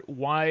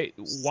 Why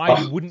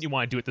wouldn't you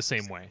want to do it the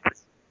same way?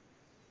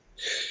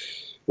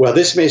 Well,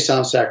 this may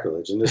sound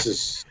sacrilege, and this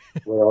is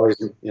what always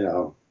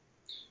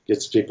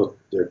gets people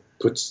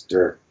puts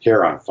their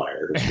hair on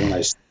fire. Is when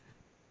I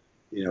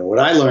what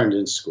I learned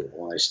in school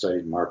when I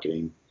studied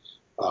marketing,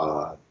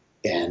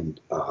 and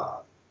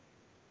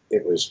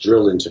it was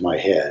drilled into my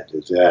head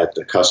that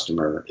the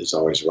customer is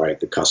always right,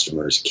 the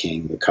customer is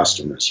king, the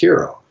customer is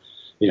hero.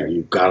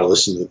 You've got to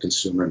listen to the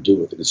consumer and do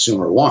what the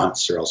consumer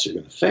wants, or else you're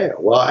going to fail.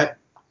 Well,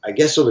 I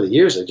guess over the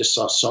years I just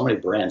saw so many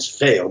brands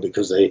fail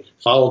because they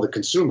followed the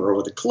consumer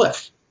over the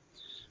cliff.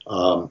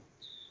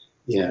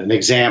 An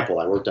example,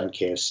 I worked on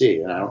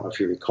KFC, and I don't know if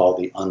you recall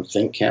the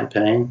Unthink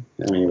campaign.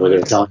 I mean, where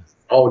they're telling,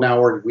 oh,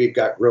 now we've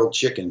got grilled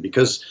chicken,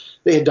 because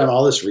they had done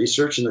all this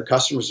research, and their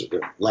customers,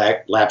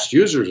 lapsed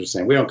users, were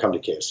saying, we don't come to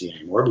KFC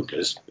anymore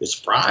because it's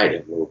fried,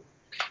 and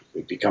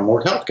we become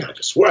more health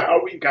conscious.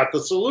 Well, we got the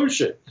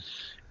solution.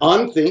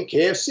 Unthink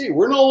KFC.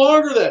 We're no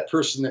longer that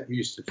person that we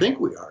used to think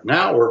we are.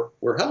 Now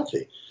we're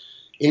healthy.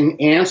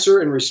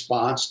 In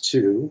response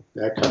to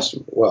that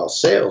customer, well,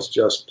 sales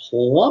just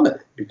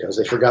plummeted because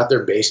they forgot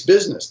their base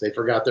business. They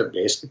forgot their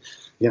base,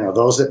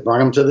 those that brought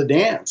them to the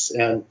dance.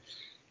 And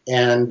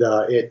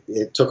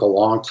it took a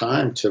long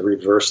time to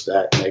reverse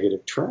that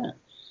negative trend.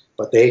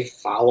 But they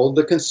followed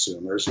the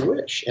consumer's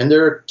wish. And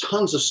there are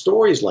tons of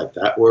stories like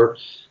that where,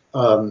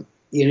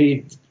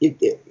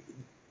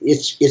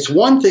 it's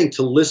one thing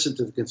to listen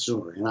to the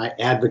consumer, and I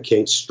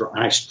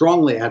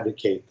strongly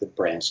advocate that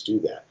brands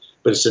do that.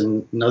 But it's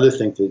another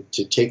thing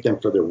to take them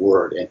for their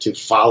word and to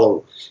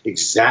follow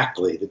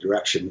exactly the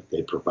direction that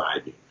they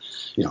provide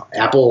you.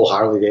 Apple,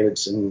 Harley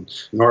Davidson,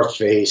 North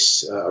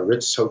Face,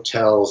 Ritz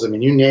Hotels. I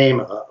mean, you name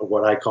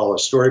what I call a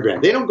story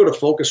brand. They don't go to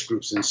focus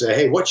groups and say,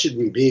 hey, what should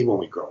we be when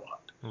we grow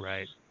up?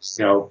 Right.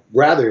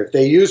 Rather, if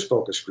they use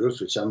focus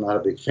groups, which I'm not a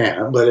big fan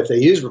of, but if they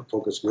use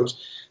focus groups,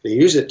 they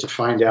use it to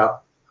find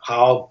out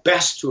how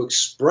best to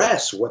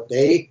express what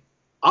they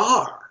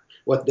are,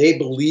 what they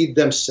believe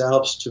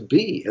themselves to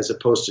be, as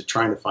opposed to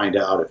trying to find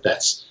out if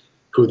that's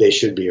who they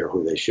should be or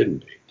who they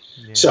shouldn't be.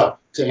 Yeah. So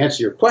to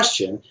answer your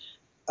question,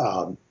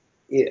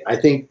 I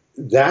think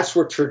that's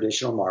where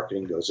traditional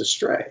marketing goes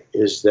astray,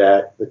 is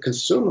that the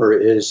consumer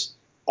is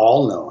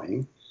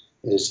all-knowing,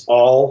 is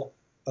all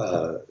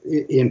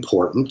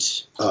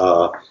important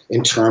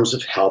in terms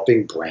of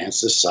helping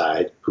brands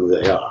decide who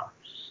they are.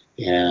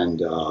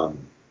 And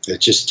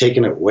it's just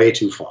taken it way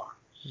too far.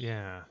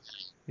 Yeah.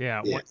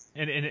 Yeah,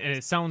 and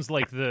it sounds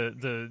like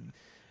the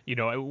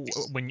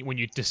when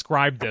you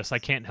describe this, I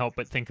can't help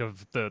but think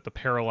of the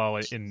parallel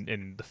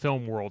in the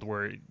film world,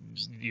 where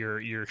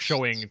you're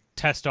showing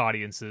test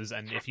audiences,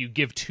 and if you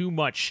give too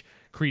much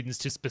credence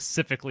to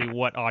specifically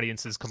what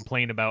audiences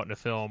complain about in a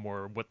film,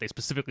 or what they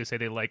specifically say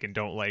they like and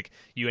don't like,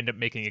 you end up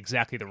making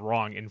exactly the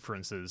wrong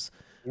inferences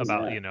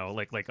about,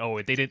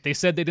 oh, they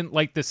said they didn't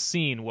like this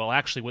scene. Well,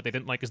 actually, what they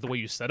didn't like is the way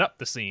you set up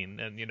the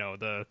scene, and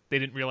they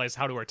didn't realize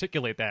how to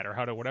articulate that or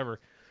how to whatever.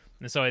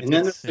 And so then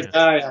there's the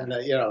guy on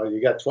the,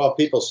 you got 12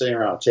 people sitting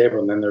around a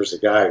table, and then there's a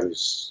guy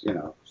who's,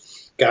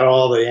 got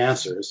all the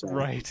answers. And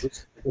right.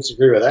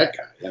 Disagree with that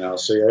guy,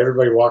 so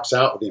everybody walks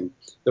out with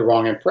the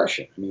wrong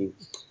impression. I mean,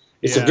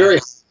 it's a very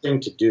hard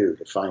thing to do,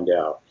 to find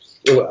out.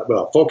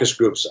 Well, focus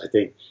groups, I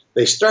think,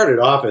 they started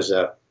off as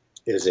a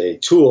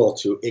tool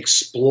to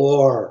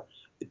explore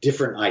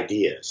different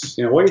ideas.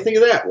 What do you think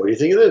of that? What do you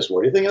think of this?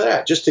 What do you think of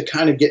that? Just to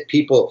kind of get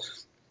people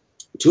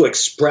to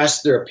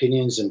express their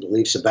opinions and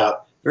beliefs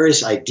about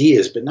various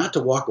ideas, but not to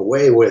walk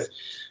away with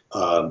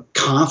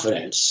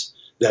confidence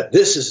that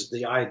this is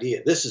the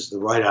idea, this is the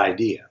right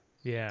idea.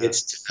 Yeah,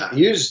 it's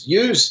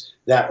use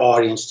that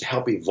audience to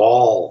help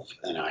evolve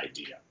an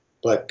idea.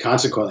 But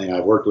consequently,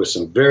 I've worked with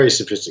some very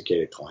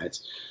sophisticated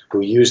clients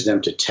who use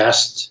them to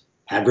test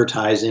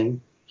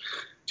advertising,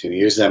 to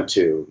use them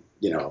to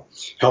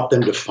help them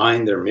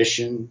define their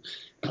mission.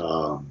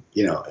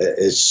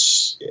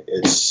 It's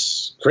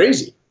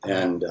crazy.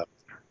 And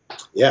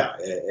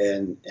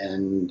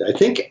and I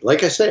think,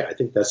 like I say, I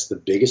think that's the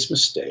biggest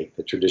mistake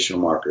that traditional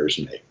marketers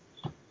make,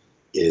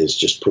 is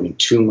just putting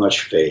too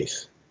much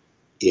faith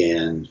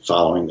in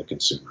following the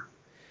consumer.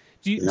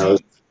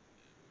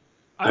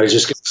 I was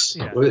just going to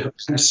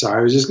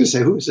say,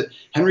 who is it?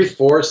 Henry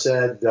Ford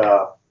said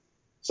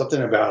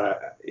something about,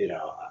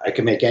 I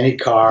can make any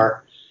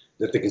car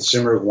that the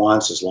consumer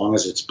wants as long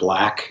as it's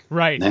black.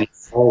 Right. And then he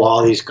sold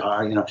all these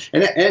cars,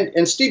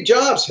 and Steve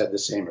Jobs had the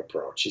same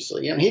approach. He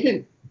said, he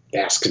didn't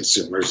ask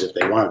consumers if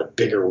they wanted a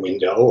bigger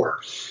window, or,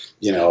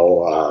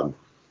 if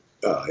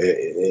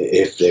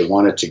they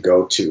wanted to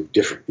go to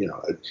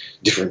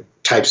different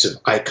types of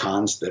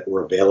icons that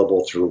were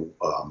available through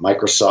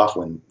Microsoft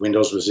when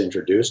Windows was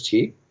introduced.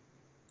 He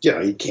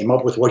came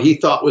up with what he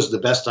thought was the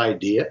best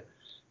idea,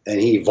 and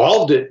he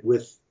evolved it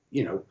with,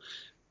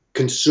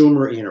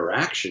 consumer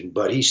interaction,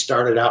 but he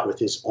started out with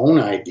his own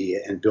idea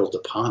and built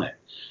upon it,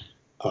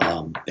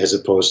 as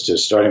opposed to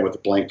starting with a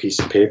blank piece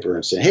of paper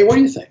and saying, hey, what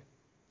do you think?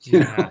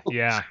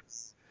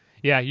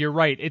 Yeah, you're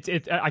right.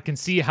 I can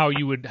see how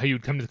you would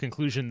come to the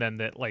conclusion then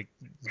that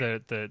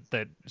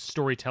that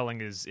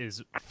storytelling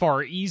is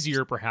far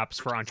easier perhaps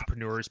for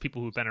entrepreneurs,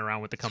 people who've been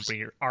around with the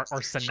company, are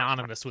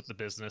synonymous with the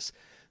business,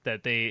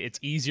 that it's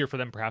easier for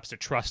them perhaps to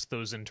trust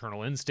those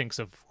internal instincts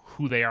of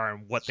who they are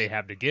and what they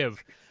have to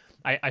give.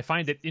 I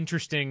find it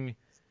interesting,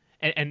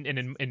 and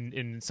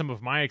in some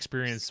of my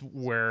experience,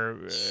 where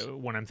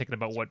when I'm thinking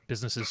about what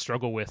businesses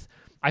struggle with,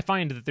 I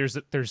find that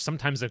there's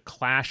sometimes a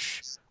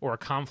clash or a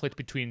conflict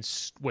between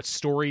what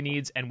story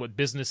needs and what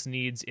business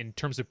needs in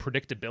terms of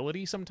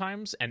predictability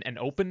sometimes, and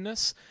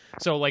openness.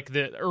 So like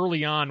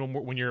early on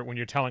when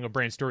you're telling a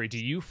brand story,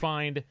 do you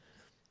find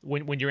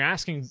when you're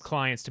asking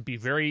clients to be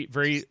very,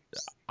 very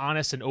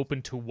honest and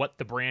open to what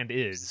the brand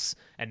is,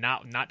 and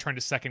not trying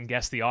to second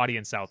guess the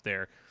audience out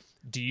there,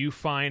 do you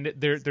find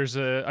there's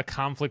a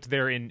conflict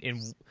there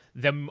in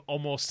them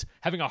almost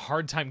having a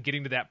hard time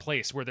getting to that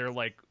place where they're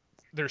like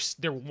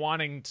they're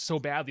wanting so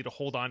badly to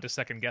hold on to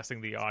second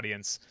guessing the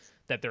audience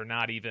that they're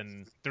not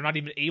even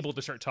able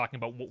to start talking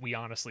about what we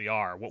honestly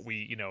are, what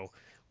we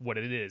what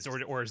it is,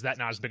 or is that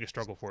not as big a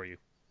struggle for you?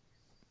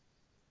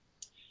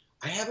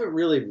 I haven't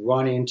really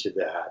run into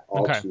that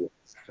all too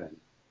often.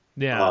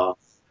 Yeah.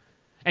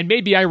 And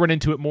maybe I run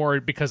into it more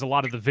because a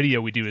lot of the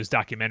video we do is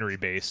documentary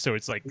based. So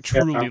it's like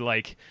truly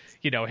like,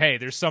 hey,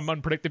 there's some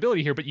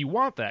unpredictability here, but you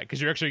want that because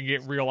you're actually going to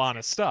get real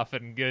honest stuff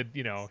and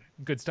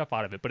good stuff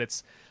out of it. But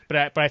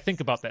I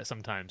think about that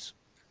sometimes.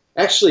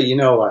 Actually,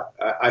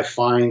 I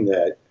find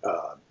that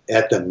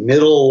at the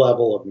middle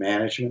level of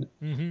management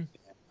and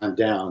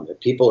down,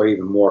 that people are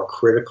even more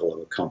critical of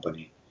a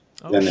company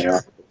than they are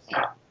at the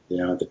top.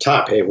 At the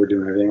top, hey, we're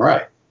doing everything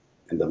right.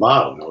 And the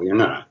model, no, you're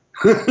not.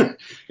 In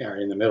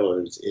the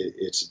middle,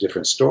 it's a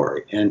different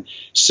story. And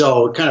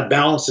so it kind of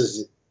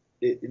balances.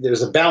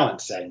 There's a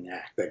balancing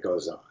act that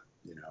goes on,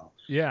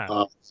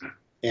 Yeah.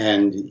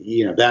 And,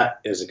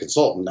 that as a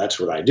consultant, that's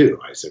what I do.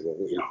 I say, well,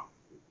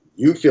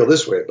 you feel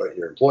this way, but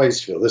your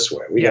employees feel this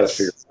way. We got to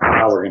figure out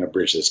how we're going to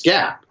bridge this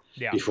gap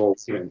before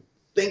we even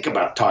think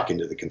about talking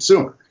to the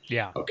consumer.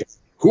 Yeah. Okay.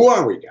 Who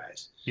are we,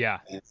 guys? Yeah.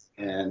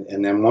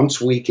 And then once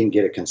we can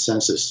get a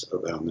consensus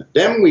about it,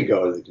 then we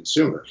go to the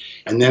consumer.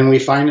 And then we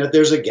find that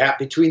there's a gap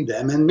between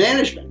them and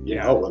management. When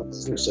the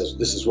consumer says,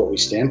 this is what we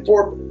stand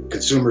for,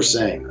 consumer's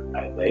saying,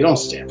 they don't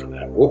stand for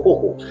that.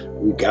 Whoa,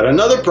 we've got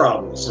another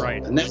problem.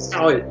 Right. And that's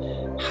how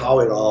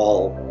it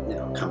all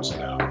comes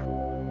about.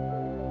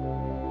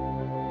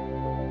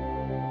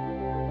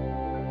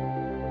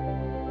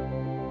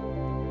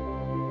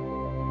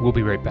 We'll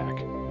be right back.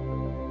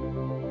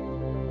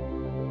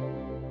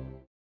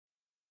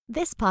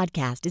 This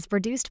podcast is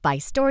produced by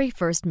Story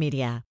First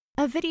Media,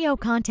 a video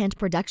content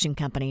production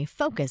company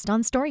focused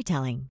on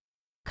storytelling.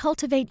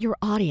 Cultivate your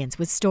audience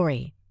with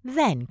story,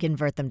 then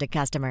convert them to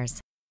customers.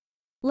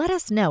 Let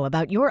us know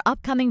about your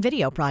upcoming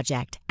video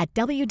project at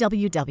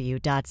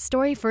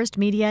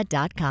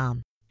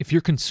www.storyfirstmedia.com. If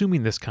you're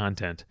consuming this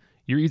content,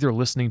 you're either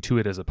listening to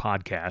it as a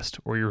podcast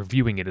or you're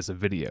viewing it as a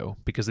video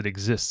because it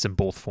exists in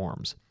both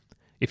forms.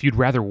 If you'd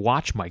rather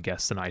watch my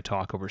guests and I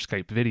talk over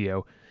Skype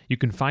video, you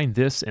can find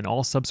this and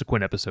all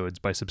subsequent episodes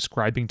by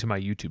subscribing to my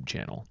YouTube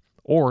channel.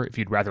 Or if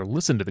you'd rather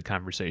listen to the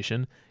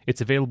conversation, it's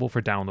available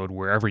for download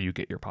wherever you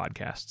get your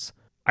podcasts.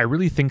 I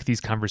really think these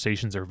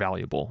conversations are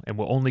valuable and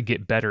will only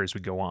get better as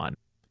we go on.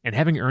 And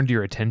having earned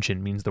your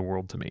attention means the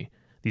world to me.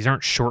 These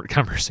aren't short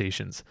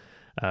conversations.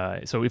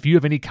 So if you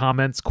have any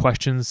comments,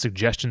 questions,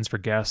 suggestions for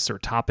guests or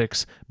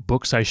topics,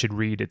 books I should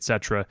read,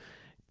 etc.,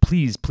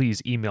 please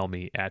email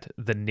me at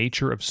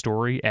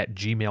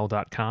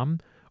thenatureofstory@gmail.com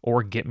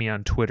or get me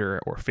on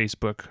Twitter or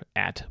Facebook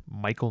at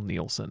Michael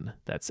Neelsen.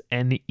 That's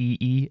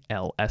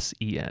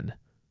Neelsen.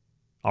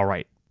 All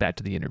right, back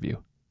to the interview.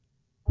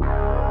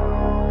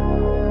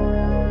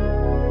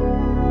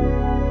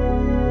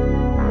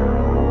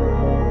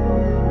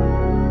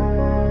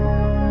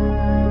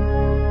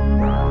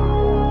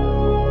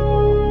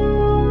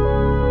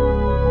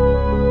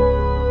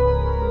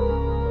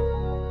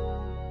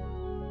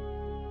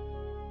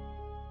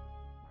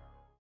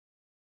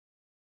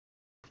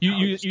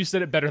 You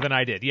said it better than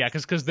I did. Yeah,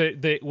 because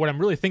the what I'm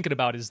really thinking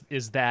about is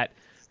that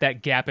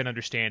gap in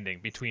understanding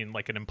between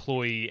like an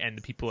employee and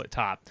the people at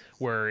top,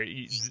 where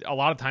a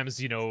lot of times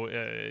we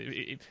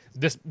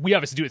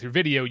obviously do it through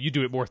video. You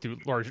do it more through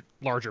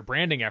larger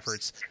branding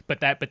efforts. But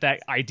that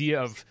idea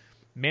of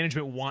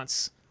management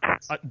wants.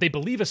 They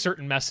believe a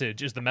certain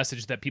message is the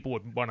message that people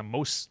would want to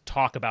most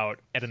talk about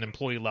at an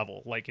employee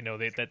level. Like,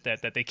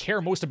 that they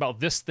care most about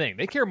this thing.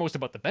 They care most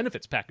about the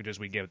benefits packages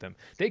we give them.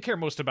 They care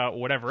most about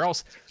whatever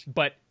else.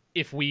 But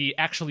if we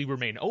actually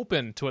remain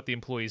open to what the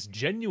employees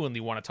genuinely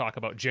want to talk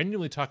about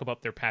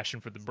their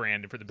passion for the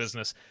brand and for the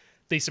business,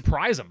 they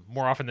surprise them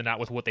more often than not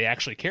with what they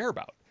actually care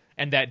about.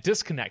 And that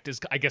disconnect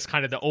is, I guess,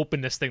 kind of the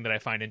openness thing that I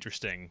find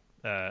interesting.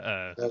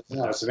 As a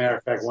matter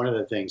of fact, one of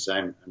the things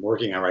I'm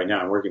working on right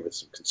now, I'm working with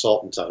some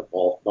consultants out of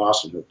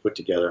Boston who put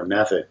together a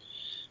method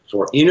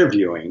for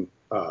interviewing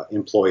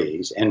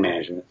employees and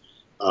management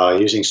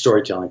using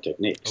storytelling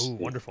techniques. Oh,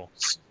 wonderful.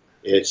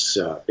 It's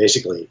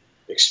basically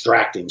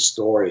extracting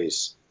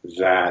stories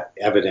that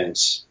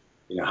evidence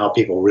how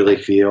people really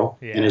feel.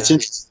 Yeah. And it's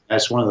interesting.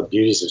 That's one of the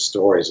beauties of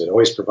stories. It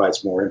always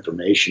provides more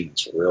information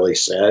that's really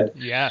said.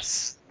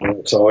 Yes. And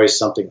it's always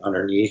something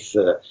underneath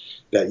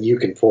that you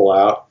can pull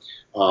out.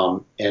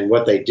 And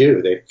what they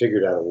do, they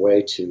figured out a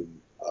way to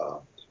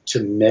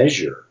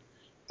measure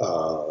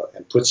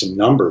and put some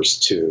numbers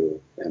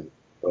to, and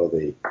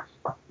the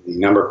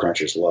number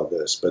crunchers love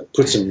this, but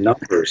put some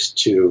numbers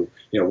to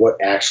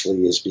what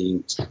actually is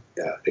being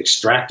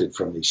extracted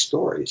from these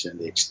stories and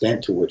the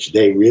extent to which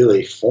they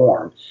really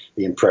form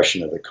the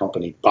impression of the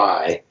company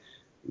by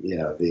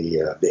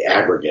the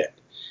aggregate.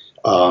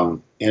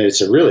 And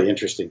it's a really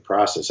interesting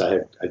process.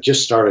 I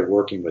just started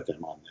working with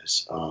them on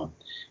this.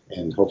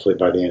 And hopefully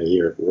by the end of the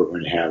year, we're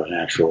going to have an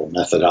actual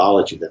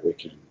methodology that we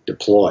can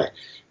deploy.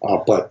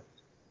 But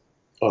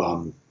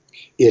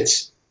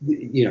it's,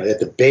 at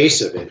the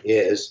base of it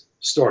is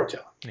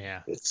storytelling.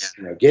 Yeah. It's,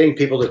 getting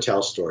people to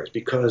tell stories,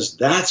 because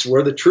that's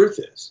where the truth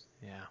is.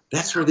 Yeah.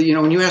 That's where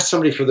when you ask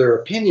somebody for their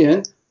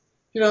opinion,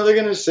 they're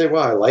going to say,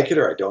 well, I like it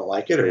or I don't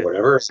like it or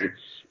whatever.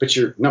 But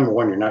number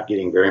one, you're not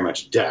getting very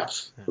much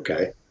depth.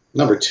 Okay.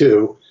 Number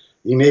two,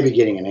 you may be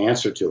getting an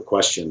answer to a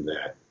question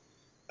that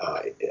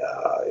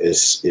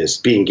is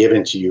being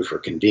given to you for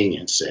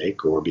convenience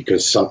sake, or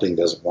because something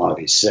doesn't want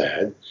to be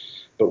said.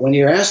 But when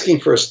you're asking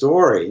for a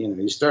story,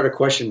 you start a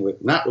question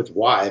with not with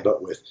why,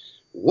 but with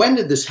when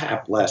did this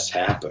last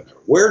happen?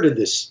 Or where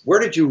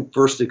did you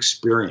first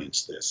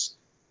experience this?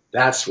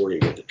 That's where you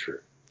get the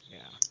truth. Yeah.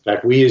 In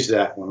fact, we use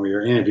that when we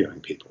were interviewing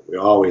people. We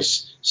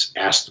always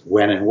asked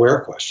when and where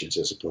questions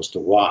as opposed to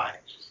why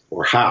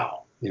or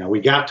how.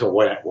 We got to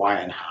why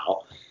and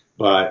how,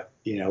 but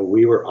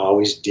we were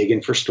always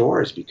digging for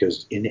stories,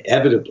 because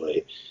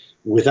inevitably,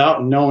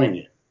 without knowing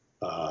it,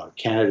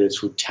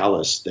 candidates would tell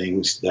us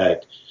things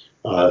that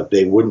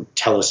they wouldn't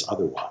tell us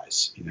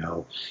otherwise.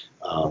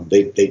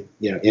 They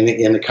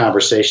in the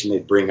conversation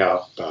they'd bring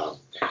up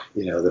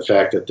the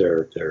fact that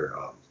they're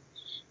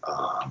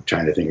I'm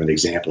trying to think of an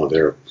example of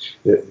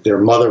their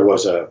mother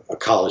was a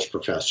college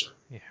professor.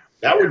 Yeah.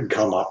 That wouldn't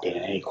come up in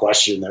any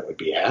question that would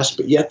be asked,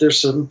 but yet there's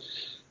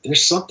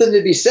something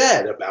to be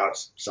said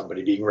about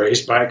somebody being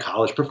raised by a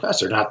college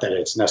professor. Not that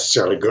it's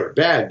necessarily good or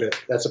bad,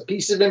 but that's a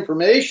piece of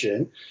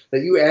information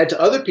that you add to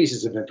other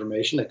pieces of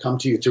information that come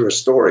to you through a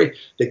story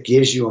that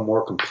gives you a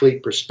more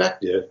complete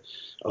perspective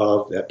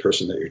of that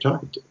person that you're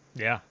talking to.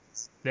 Yeah.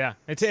 Yeah.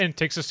 It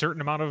takes a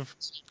certain amount of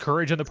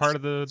courage on the part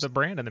of the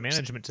brand and the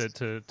management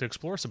to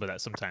explore some of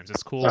that sometimes.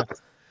 It's cool,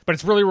 but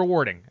it's really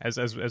rewarding,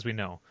 as we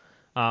know.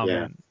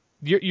 I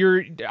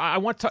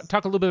want to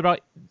talk a little bit about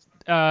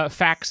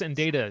facts and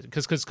data,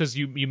 because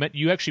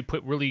you actually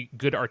put really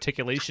good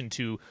articulation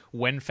to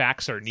when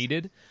facts are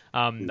needed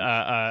in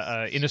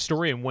a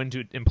story and when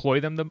to employ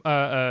them,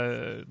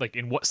 like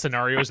in what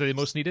scenarios are they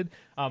most needed.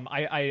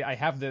 I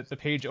have the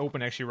page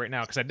open actually right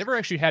now, because I've never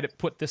actually had it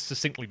put this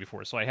succinctly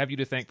before, so I have you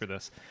to thank for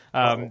this.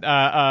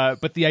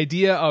 But the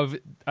idea of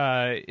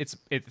it's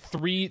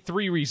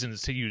three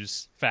reasons to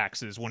use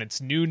facts is when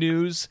it's new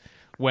news,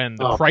 when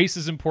the price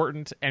is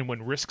important, and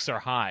when risks are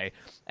high.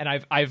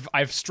 And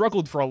I've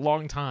struggled for a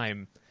long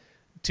time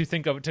to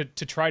think of to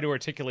try to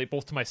articulate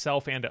both to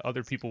myself and to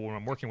other people when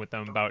I'm working with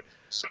them about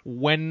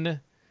when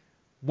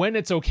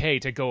it's okay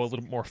to go a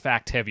little more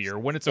fact heavy, or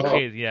when it's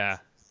okay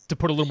to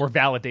put a little more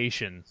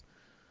validation.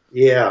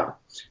 Yeah.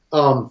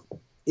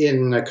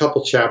 In a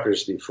couple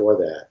chapters before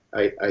that,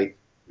 I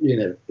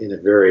in a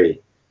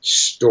very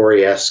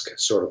story-esque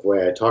sort of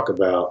way, I talk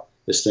about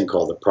this thing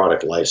called the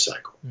product life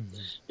cycle. Mm-hmm.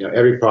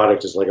 Every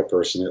product is like a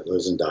person that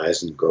lives and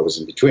dies and grows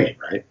in between,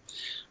 right?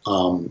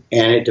 And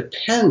it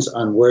depends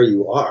on where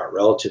you are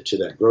relative to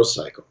that growth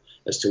cycle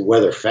as to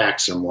whether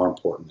facts are more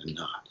important than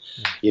not.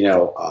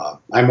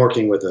 Mm-hmm. I'm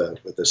working with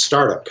a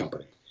startup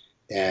company,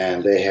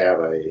 and they have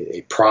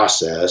a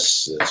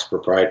process that's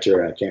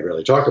proprietary, and I can't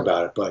really talk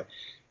about it, but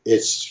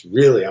it's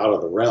really out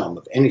of the realm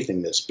of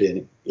anything that's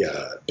been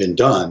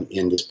done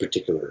in this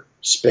particular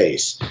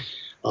space.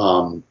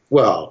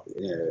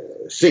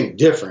 Think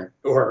different,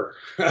 or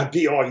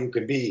be all you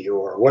can be,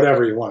 or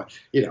whatever you want.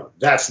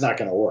 That's not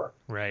going to work.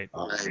 Right.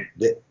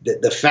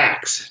 The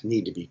facts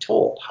need to be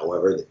told.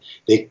 However,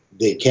 they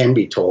can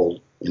be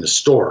told in a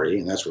story,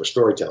 and that's where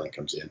storytelling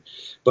comes in.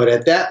 But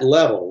at that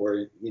level,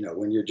 where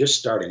when you're just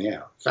starting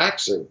out,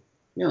 facts are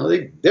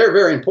they're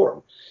very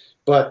important.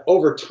 But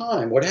over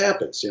time, what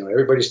happens?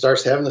 Everybody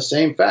starts having the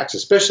same facts,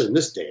 especially in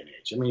this day and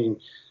age. I mean,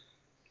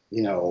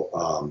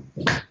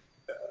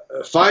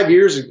 5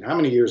 years ago, how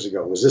many years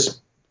ago was this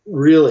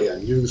really a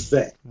new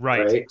thing?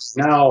 Right.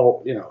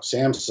 Now,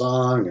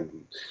 Samsung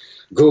and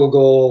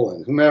Google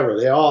and whomever,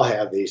 they all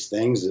have these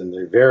things, and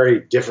they vary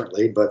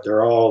differently, but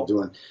they're all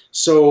doing.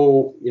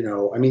 So,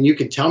 you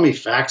can tell me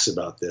facts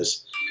about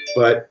this,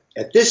 but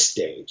at this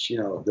stage,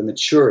 the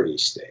maturity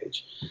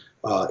stage,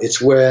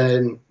 it's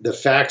when the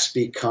facts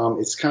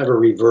it's kind of a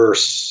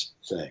reverse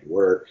thing,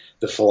 where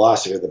the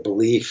philosophy, the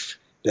belief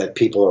that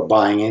people are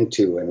buying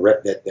into and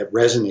that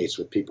resonates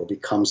with people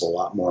becomes a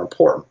lot more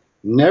important.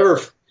 Never,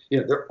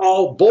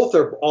 both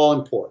are all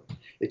important.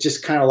 It's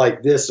just kind of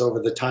like this over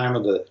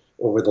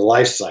the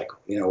life cycle,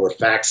 where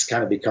facts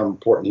kind of become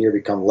important here,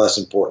 become less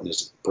important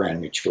as the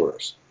brand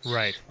matures.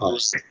 Right.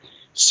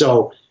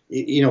 So,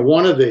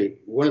 one of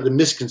the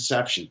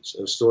misconceptions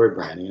of story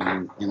branding,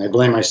 and I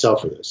blame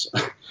myself for this,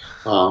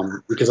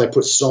 because I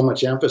put so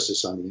much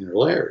emphasis on the inner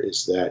layer,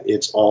 is that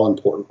it's all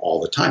important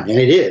all the time, and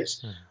it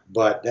is.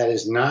 But that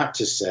is not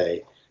to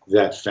say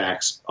that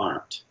facts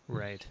aren't.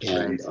 Right.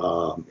 And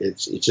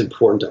it's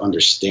important to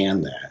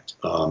understand that.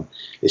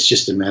 It's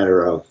just a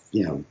matter of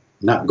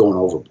not going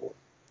overboard.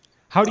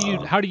 How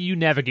do you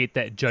navigate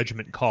that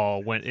judgment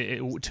call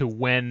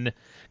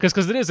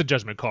because it is a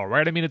judgment call,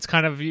 right? I mean, it's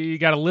kind of, you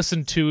got to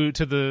listen to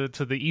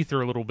the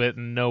ether a little bit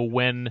and know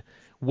when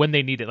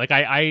they need it. Like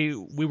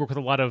we work with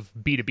a lot of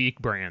B2B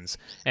brands,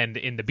 and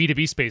in the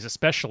B2B space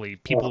especially,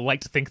 people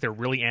like to think they're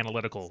really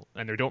analytical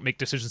and they don't make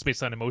decisions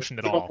based on emotion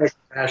at all. Make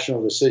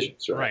rational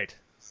decisions, Right.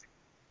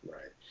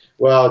 Right.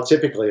 Well,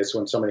 typically it's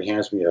when somebody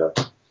hands me a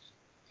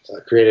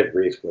creative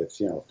brief with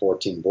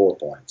 14 bullet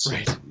points.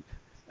 Right.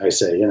 I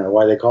say,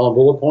 why they call them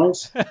bullet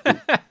points?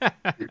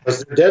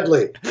 Because they're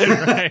deadly.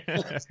 Right.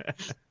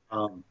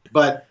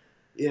 But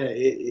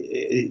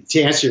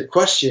to answer your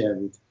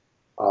question,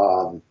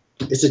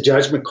 it's a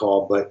judgment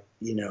call. But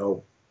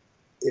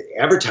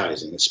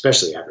advertising,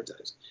 especially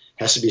advertising,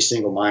 has to be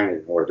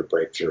single-minded in order to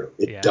break through.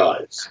 It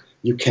does.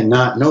 You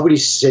cannot.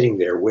 Nobody's sitting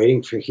there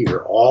waiting for you to hear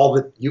all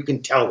that you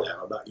can tell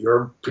them about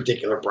your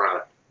particular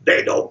product.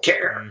 They don't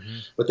care. Mm-hmm.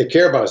 What they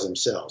care about is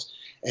themselves.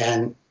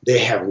 And they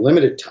have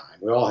limited time.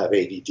 We all have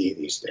ADD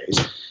these days.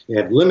 You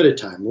have limited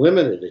time,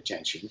 limited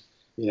attention.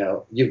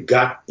 You've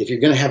got, if you're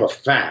going to have a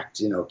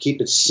fact,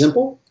 keep it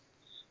simple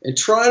and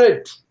try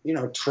to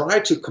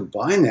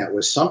combine that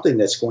with something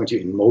that's going to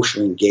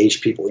emotionally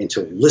engage people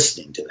into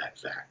listening to that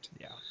fact.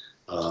 Yeah.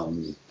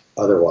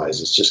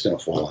 Otherwise, it's just going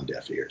to fall on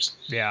deaf ears.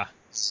 Yeah.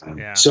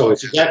 So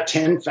if you've got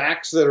 10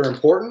 facts that are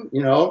important,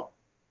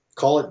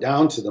 call it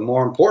down to the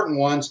more important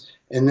ones.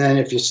 And then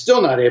if you're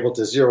still not able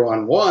to zero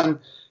on one,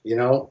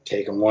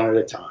 take them one at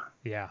a time.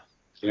 Yeah.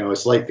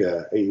 It's like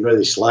you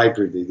really slide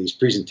through these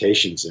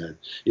presentations and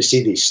you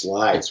see these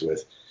slides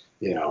with,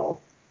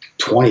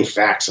 20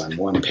 facts on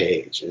one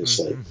page. It's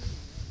like,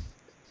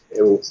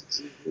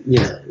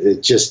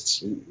 it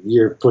just,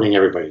 you're putting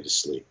everybody to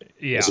sleep.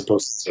 Yeah. As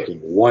opposed to taking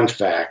one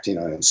fact,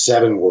 in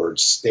 7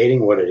 words,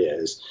 stating what it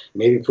is,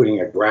 maybe putting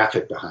a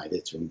graphic behind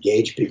it to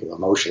engage people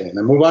emotionally, and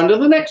then move on to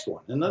the next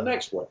one and the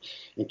next one,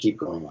 and keep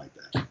going like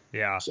that.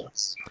 Yeah. So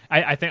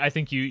I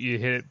think you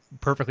hit it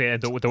perfectly,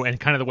 and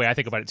kind of the way I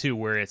think about it too,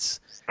 where it's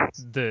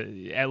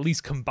at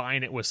least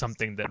combine it with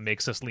something that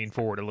makes us lean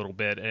forward a little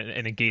bit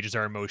and engages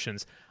our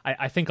emotions.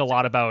 I think a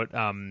lot about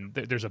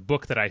there's a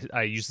book that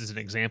I used as an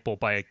example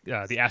by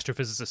the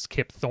astrophysicist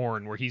Kip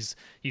Thorne, where he's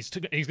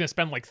going to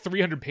spend like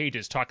 300 pages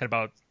talking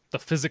about the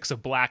physics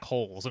of black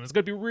holes, and it's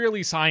going to be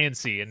really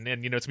sciencey, and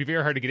it's going to be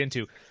very hard to get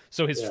into.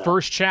 So his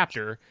first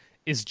chapter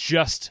is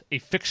just a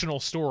fictional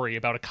story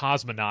about a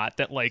cosmonaut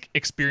that like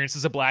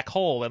experiences a black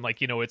hole, and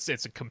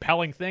it's a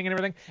compelling thing and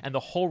everything, and the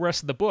whole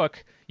rest of the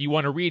book you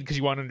want to read because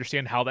you want to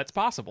understand how that's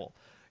possible.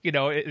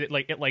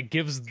 It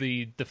gives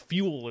the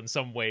fuel in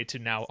some way to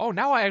now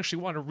I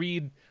actually want to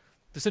read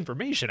this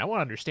information. I want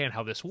to understand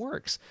how this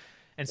works.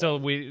 And so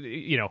when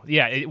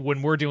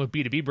we're dealing with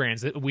B2B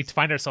brands, we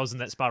find ourselves in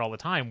that spot all the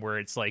time where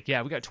it's like, we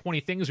got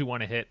 20 things we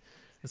want to hit.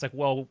 It's like,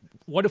 well,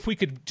 what if we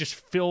could just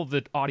fill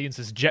the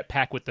audience's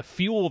jetpack with the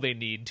fuel they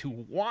need to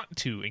want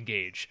to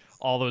engage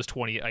all those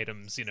 20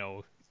 items,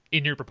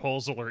 in your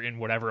proposal or in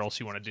whatever else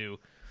you want to do.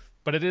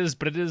 But it is,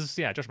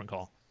 judgment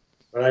call.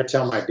 What I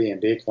tell my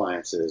B&B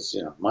clients is,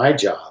 my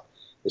job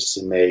is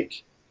to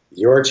make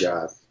your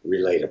job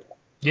relatable.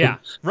 Yeah,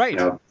 right.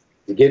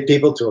 To get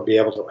people to be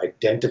able to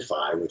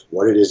identify with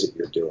what it is that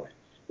you're doing.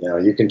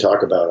 You can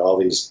talk about all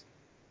these,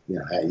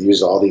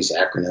 use all these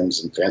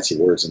acronyms and fancy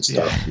words and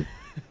stuff. Yeah.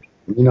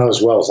 You know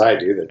as well as I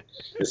do that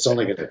it's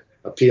only going to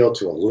appeal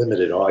to a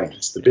limited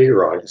audience. The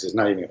bigger audience is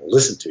not even going to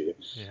listen to you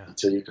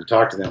until you can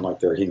talk to them like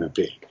they're a human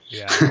being.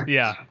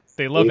 Yeah.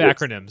 They love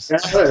acronyms.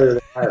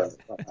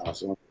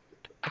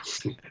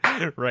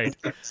 Right.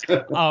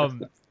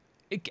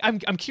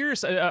 I'm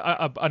curious.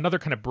 Another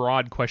kind of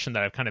broad question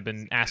that I've kind of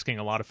been asking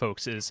a lot of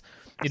folks is,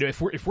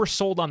 if we're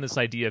sold on this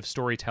idea of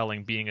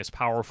storytelling being as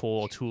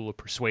powerful a tool of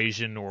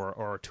persuasion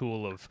or a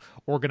tool of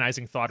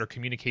organizing thought or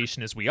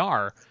communication as we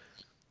are,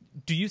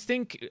 do you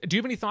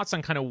have any thoughts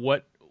on kind of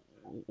what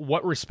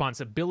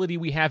responsibility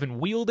we have in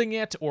wielding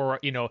it? Or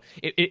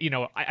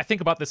I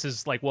think about this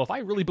as like, well, if I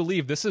really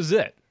believe this is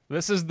it,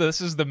 this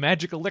is the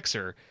magic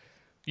elixir.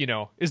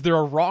 Is there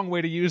a wrong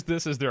way to use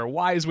this? Is there a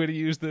wise way to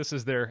use this?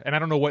 And I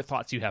don't know what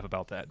thoughts you have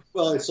about that.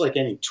 Well, it's like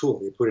any tool.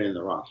 You put it in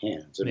the wrong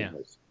hands. I mean,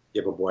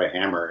 give a boy a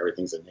hammer,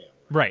 everything's a nail.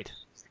 Right.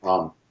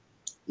 You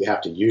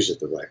have to use it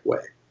the right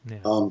way.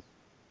 Yeah.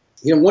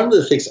 One of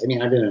the things, I've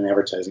been in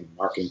advertising and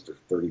marketing for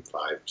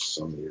 35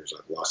 some years.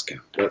 I've lost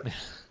count. But,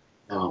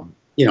 and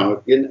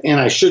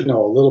I should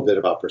know a little bit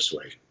about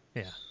persuasion.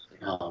 Yeah.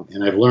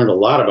 And I've learned a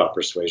lot about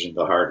persuasion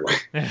the hard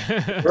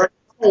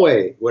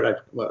way. What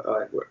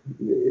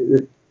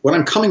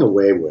I'm coming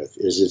away with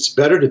is it's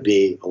better to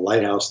be a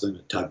lighthouse than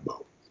a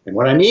tugboat. And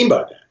what I mean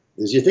by that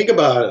is you think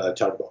about a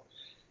tugboat.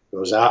 It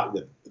goes out,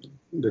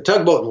 the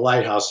tugboat and the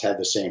lighthouse had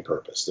the same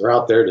purpose. They're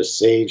out there to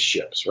save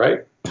ships,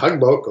 right?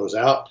 Tugboat goes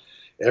out,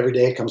 every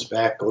day comes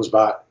back, goes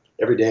by,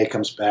 every day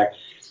comes back.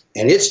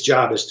 And its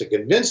job is to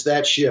convince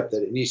that ship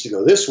that it needs to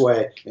go this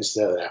way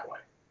instead of that way,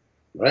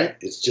 right?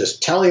 It's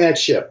just telling that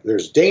ship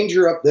there's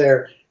danger up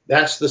there.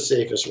 That's the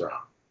safest route.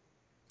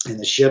 And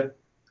the ship,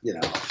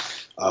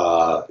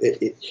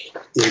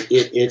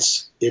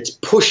 it's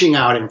pushing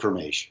out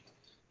information.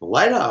 The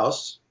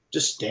lighthouse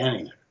just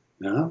standing there.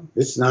 You know?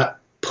 It's not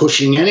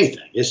pushing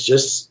anything. It's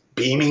just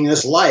beaming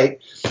this light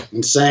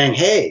and saying,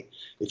 hey,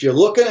 if you're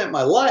looking at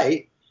my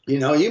light, you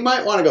know, you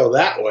might want to go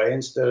that way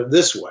instead of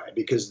this way,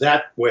 because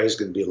that way is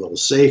going to be a little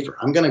safer.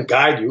 I'm going to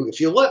guide you if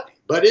you let me,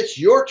 but it's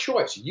your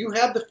choice. You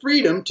have the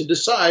freedom to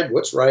decide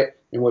what's right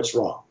and what's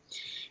wrong.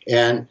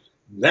 And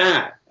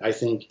that, I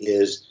think,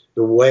 is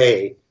the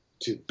way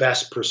to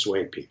best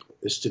persuade people,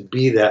 is to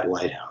be that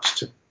lighthouse,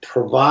 to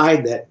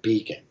provide that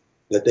beacon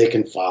that they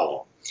can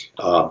follow,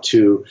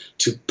 to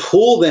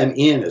pull them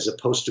in as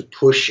opposed to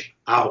push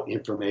out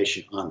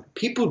information on them.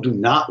 People do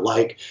not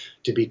like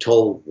to be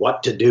told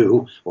what to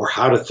do or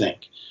how to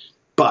think,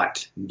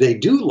 but they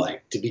do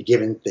like to be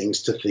given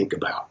things to think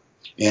about.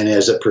 And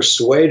as a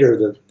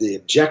persuader, the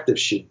objective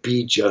should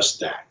be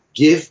just that.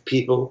 Give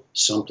people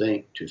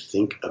something to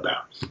think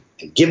about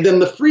and give them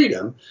the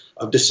freedom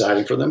of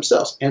deciding for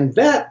themselves. And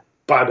that,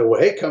 by the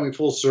way, coming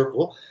full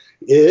circle,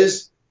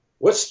 is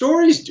what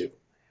stories do.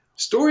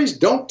 Stories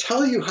don't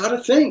tell you how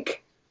to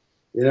think.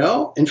 You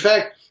know, in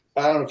fact,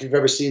 I don't know if you've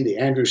ever seen the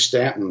Andrew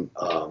Stanton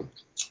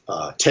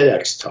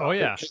TEDx talk. Oh,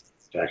 yeah.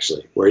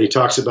 Actually, where he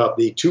talks about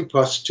the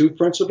 2+2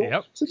 principle.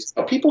 Yep.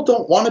 So people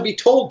don't want to be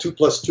told 2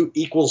 + 2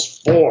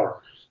 =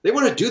 4. They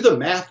want to do the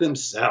math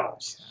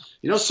themselves.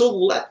 You know, so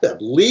let them,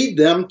 lead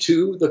them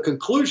to the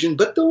conclusion,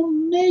 but they'll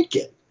make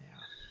it.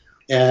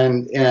 Yeah.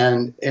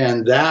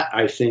 And that,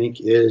 I think,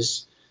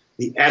 is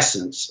the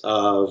essence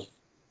of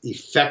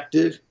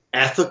effective,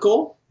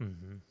 ethical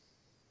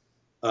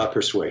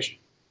persuasion.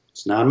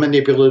 It's not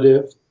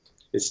manipulative.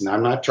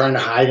 I'm not trying to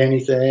hide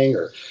anything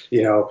or,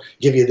 you know,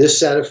 give you this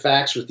set of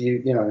facts with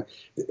you, you know,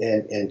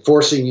 and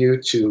forcing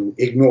you to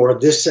ignore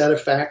this set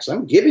of facts.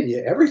 I'm giving you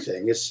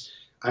everything.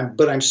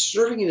 But I'm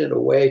serving it in a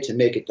way to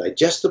make it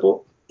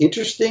digestible,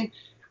 interesting,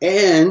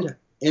 and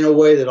in a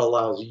way that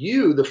allows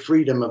you the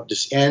freedom of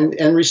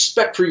and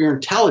respect for your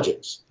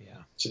intelligence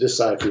to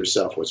decide for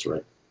yourself what's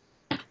right.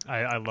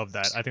 I love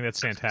that. I think that's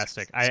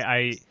fantastic.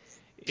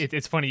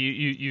 It's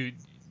funny.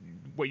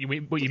 What you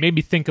made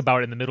me think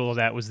about in the middle of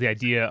that was the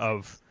idea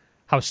of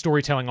how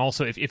storytelling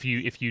also, if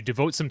you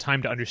devote some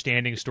time to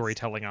understanding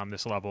storytelling on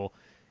this level,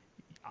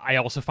 I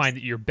also find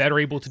that you're better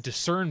able to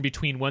discern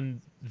between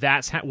when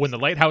the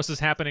lighthouse is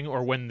happening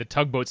or when the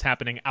tugboat's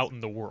happening out in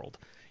the world.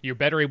 You're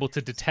better able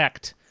to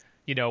detect,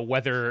 you know,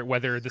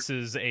 whether this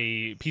is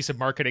a piece of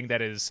marketing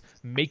that is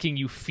making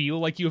you feel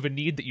like you have a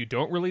need that you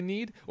don't really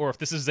need, or if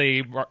this is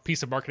a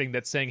piece of marketing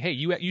that's saying, hey,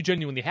 you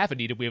genuinely have a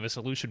need and we have a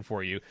solution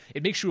for you.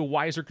 It makes you a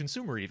wiser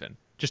consumer, even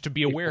just to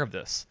be aware of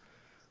this.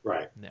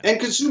 Right. Yeah. And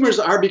consumers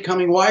are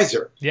becoming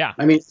wiser. Yeah.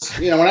 I mean,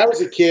 you know, when I was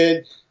a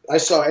kid, I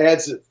saw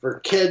ads for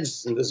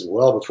kids, and this is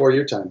well before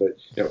your time, but,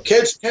 you know,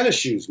 kids' tennis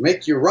shoes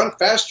make you run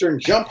faster and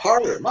jump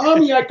harder.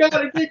 Mommy, I got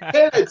to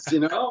get kids,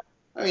 you know.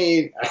 I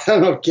mean, I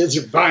don't know if kids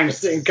are buying the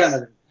same kind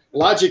of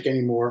logic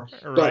anymore,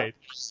 right.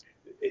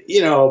 But,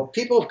 you know,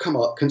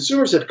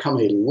 consumers have come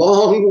a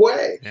long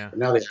way. Yeah.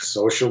 Now they have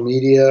social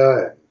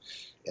media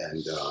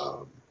and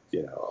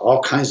you know,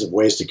 all kinds of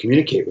ways to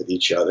communicate with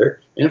each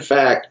other. In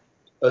fact,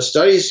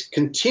 studies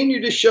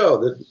continue to show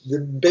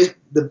that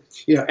the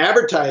you know,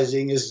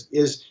 advertising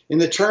is in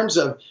the terms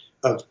of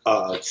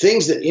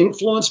things that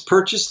influence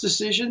purchase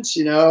decisions.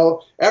 You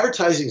know,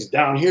 advertising is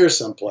down here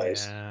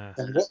someplace. Yeah.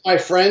 And what my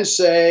friends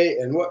say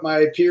and what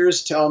my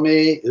peers tell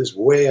me is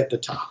way at the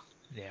top.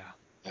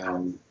 Yeah.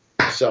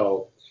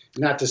 So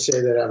not to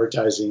say that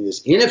advertising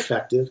is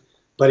ineffective,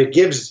 but it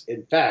gives,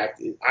 in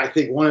fact, I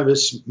think one of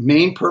its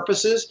main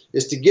purposes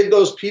is to give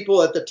those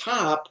people at the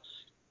top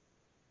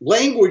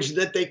language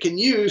that they can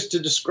use to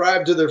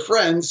describe to their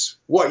friends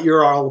what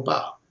you're all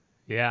about.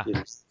 Yeah. You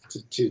know,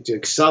 to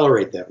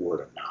accelerate that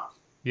word of mouth.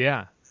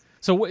 Yeah.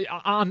 So it's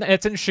an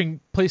interesting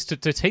place to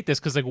take this,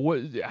 because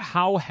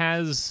how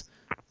has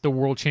the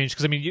world changed?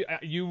 Because I mean,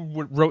 you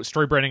wrote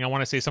StoryBranding, I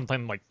want to say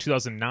something like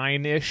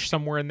 2009-ish,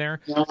 somewhere in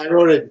there. No, I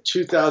wrote it in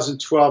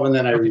 2012, and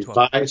then I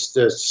revised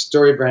the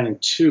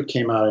StoryBranding 2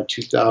 came out in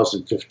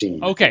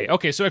 2015.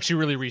 Okay, so actually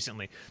really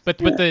recently.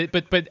 But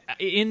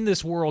in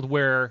this world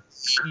where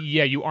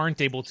you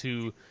aren't able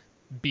to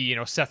be, you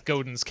know, Seth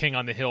Godin's king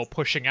on the hill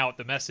pushing out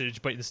the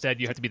message, but instead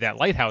you have to be that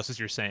lighthouse, as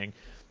you're saying.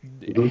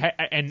 Mm-hmm.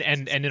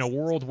 And in a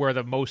world where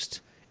the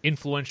most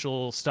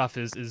influential stuff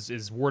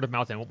is word of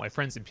mouth and what my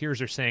friends and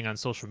peers are saying on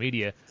social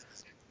media,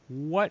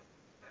 what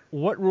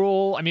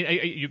role? I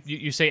mean,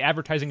 you say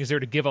advertising is there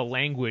to give a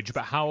language,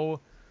 but how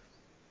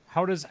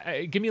does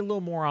give me a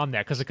little more on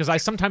that? Because I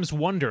sometimes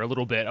wonder a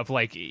little bit of,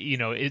 like, you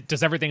know,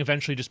 does everything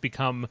eventually just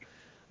become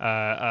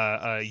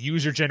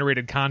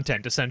user-generated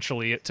content,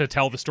 essentially, to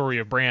tell the story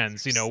of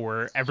brands, you know,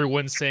 where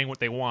everyone's saying what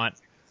they want,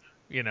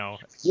 you know?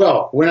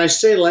 Well, when I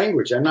say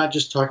language, I'm not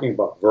just talking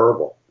about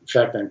verbal. In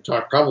fact, I'm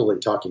probably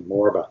talking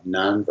more about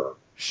nonverbal.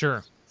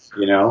 Sure.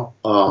 You know,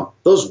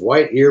 those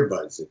white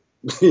earbuds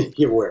that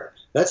you wear,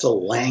 that's a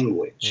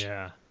language.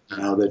 Yeah. You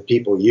know, that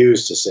people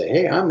use to say,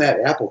 hey, I'm that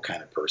Apple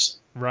kind of person.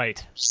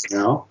 Right. You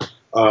know?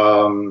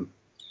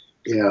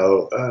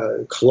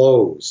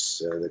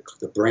 clothes,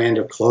 the brand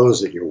of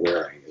clothes that you're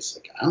wearing. It's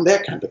like, I'm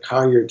that kind of, the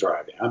car you're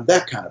driving, I'm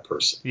that kind of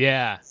person.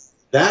 Yeah.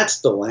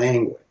 That's the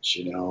language,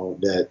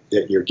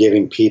 that you're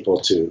giving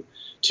people to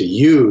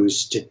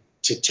use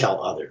to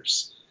tell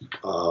others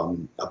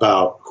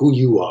about who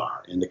you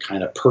are and the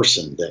kind of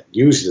person that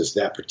uses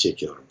that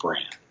particular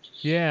brand.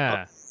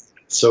 Yeah.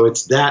 So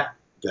it's that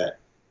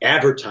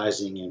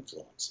advertising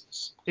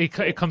influences.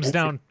 It comes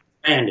down.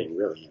 Branding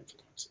really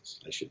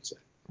influences, I should say.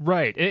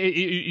 Right.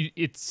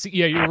 It's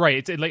yeah, you're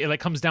right. It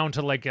comes down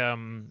to like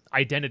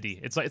identity.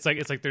 It's like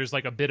there's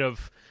like a bit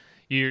of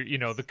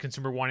the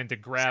consumer wanting to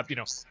grab,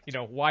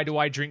 why do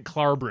I drink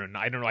Klarbrun?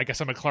 I don't know. I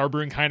guess I'm a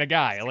Klarbrun kind of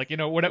guy. Like,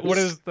 what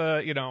is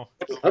the,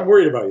 I'm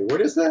worried about you.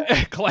 What is that?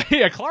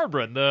 Yeah,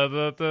 Klarbrun,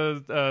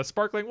 the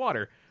sparkling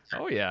water.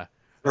 Oh yeah.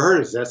 I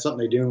heard, is that something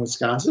they do in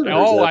Wisconsin? Yeah.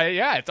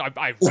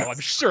 I'm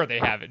sure they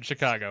have it in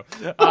Chicago.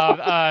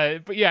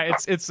 But yeah,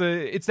 it's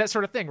that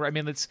sort of thing, right? I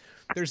mean,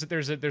 there's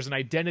an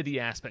identity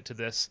aspect to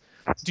this.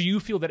 Do you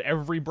feel that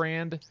every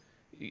brand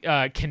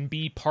can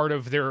be part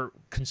of their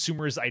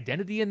consumer's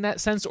identity in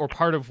that sense, or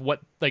part of what,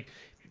 like,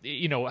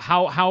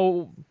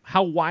 how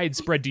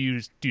widespread do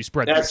you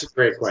spread this? That's a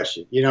great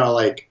question.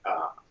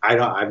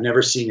 I've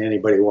never seen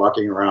anybody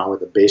walking around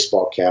with a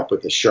baseball cap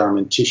with the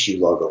Charmin tissue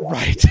logo on.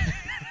 Right.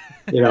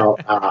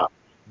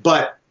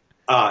 But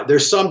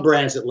there's some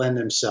brands that lend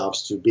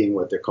themselves to being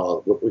what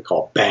we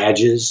call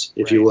badges,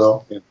 if you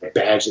will, a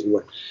badge that you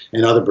wear,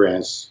 and other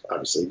brands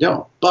obviously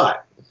don't.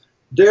 But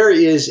there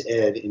is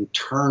an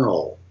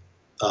internal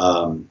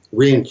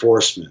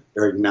reinforcement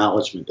or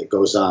acknowledgement that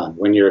goes on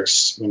when you're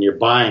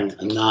buying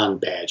a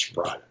non-badge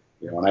product.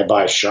 When I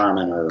buy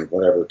Charmin or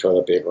whatever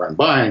toilet paper I'm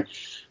buying,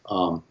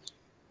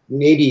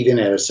 maybe even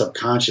at a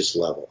subconscious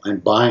level, I'm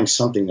buying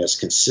something that's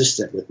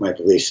consistent with my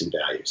beliefs and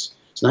values.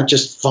 It's not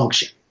just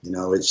function,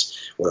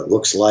 it's what it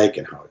looks like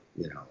and how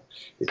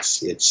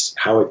it's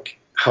how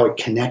it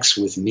connects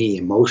with me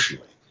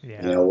emotionally.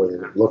 Yeah.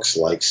 Whether it looks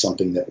like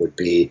something that would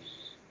be,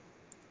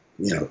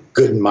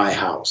 good in my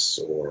house,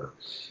 or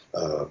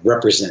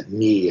represent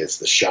me as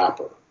the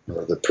shopper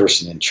or the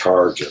person in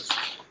charge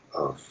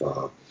of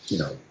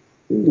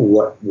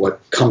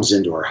what comes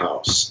into our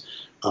house.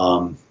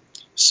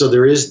 So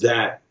there is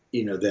that,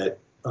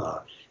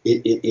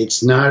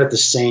 it's not at the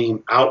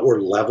same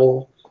outward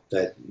level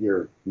that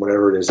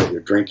whatever it is that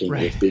you're drinking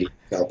right. would be,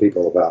 tell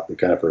people about the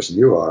kind of person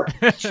you are.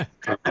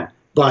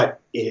 But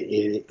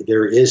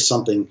there is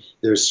something,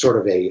 there's sort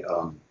of a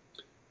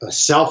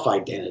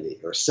self-identity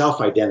or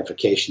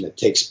self-identification that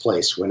takes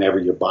place whenever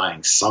you're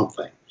buying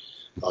something.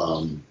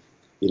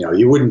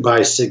 You wouldn't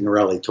buy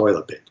Signorelli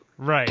toilet paper.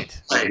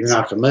 Right. You're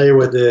not familiar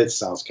with it. It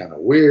sounds kind of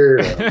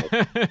weird.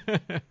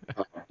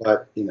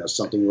 But,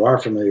 something you are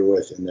familiar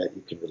with and that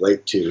you can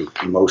relate to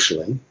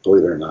emotionally,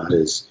 believe it or not,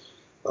 is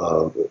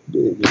a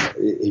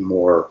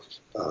more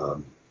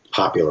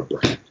popular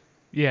brand.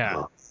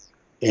 Yeah.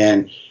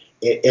 And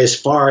as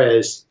far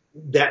as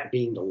that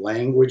being the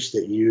language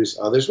that you use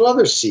others, well,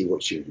 others see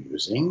what you're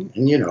using.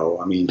 And,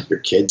 your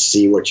kids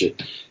see what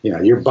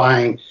you're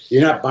buying.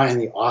 You're not buying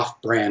the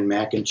off-brand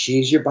mac and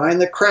cheese. You're buying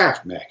the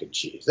Kraft mac and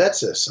cheese. That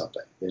says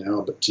something,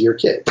 but to your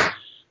kids.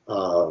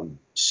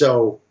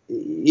 So,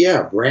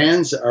 yeah,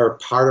 brands are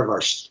part of our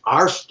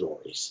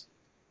stories.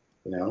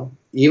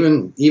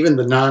 Even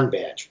the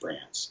non-badge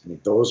brands. I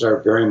mean, those are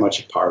very much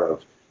a part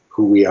of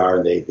who we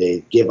are.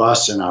 They give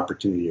us an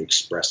opportunity to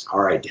express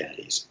our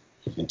identities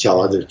and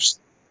tell others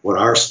what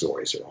our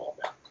stories are all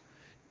about.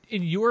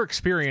 In your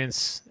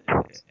experience,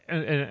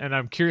 and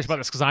I'm curious about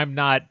this because I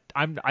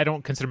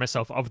don't consider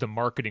myself of the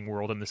marketing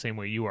world in the same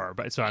way you are,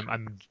 but so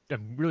I'm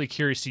really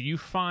curious. Do you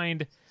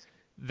find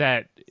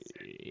that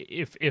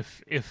if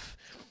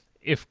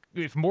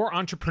more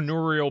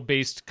entrepreneurial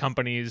based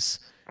companies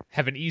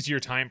have an easier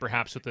time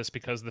perhaps with this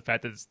because of the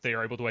fact that they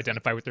are able to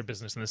identify with their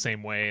business in the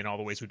same way in all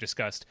the ways we've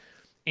discussed,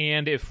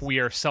 and if we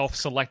are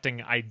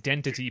self-selecting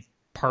identity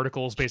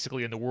particles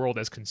basically in the world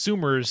as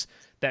consumers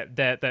that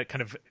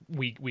kind of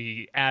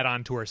we add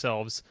on to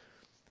ourselves,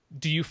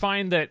 do you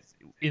find that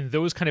in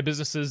those kind of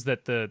businesses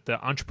that the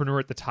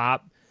entrepreneur at the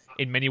top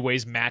in many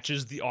ways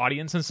matches the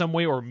audience in some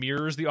way or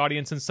mirrors the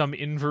audience in some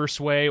inverse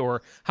way,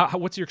 or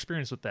what's your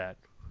experience with that?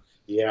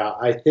 Yeah,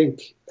 I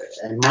think,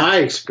 and my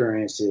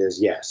experience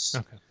is yes.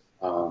 Okay.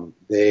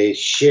 They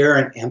share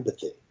an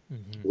empathy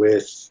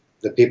with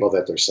the people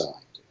that they're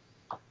selling to.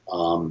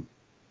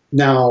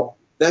 Now,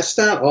 that's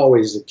not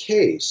always the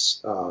case,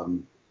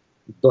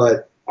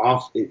 but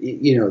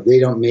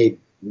they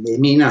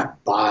may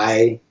not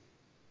buy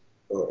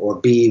or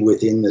be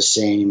within the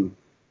same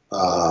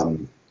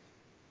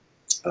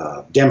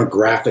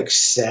demographic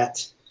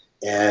set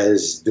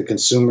as the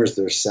consumers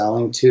they're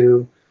selling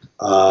to.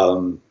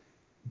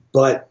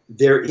 But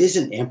there is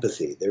an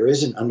empathy, there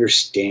is an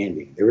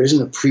understanding, there is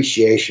an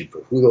appreciation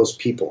for who those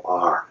people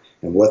are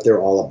and what they're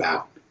all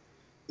about.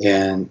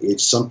 And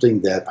it's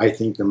something that I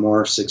think the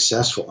more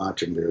successful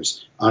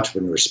entrepreneurs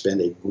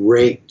spend a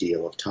great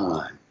deal of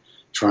time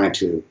trying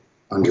to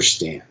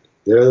understand.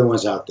 They're the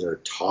ones out there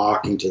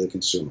talking to the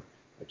consumer.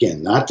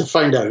 Again, not to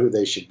find out who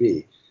they should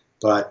be,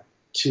 but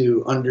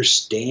to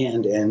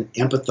understand and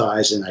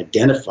empathize and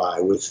identify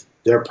with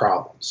their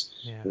problems,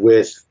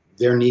 with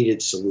their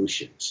needed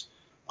solutions.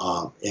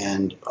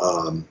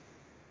 The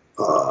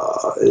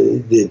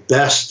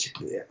best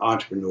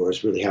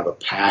entrepreneurs really have a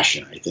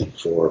passion, I think,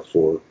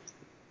 for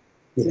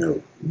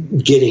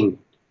getting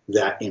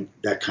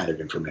that kind of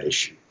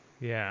information.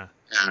 Yeah.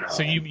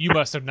 So you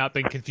must have not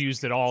been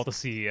confused at all to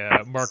see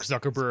Mark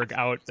Zuckerberg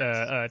out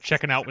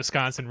checking out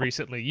Wisconsin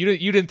recently.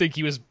 You didn't think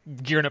he was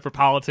gearing up for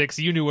politics.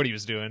 You knew what he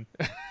was doing.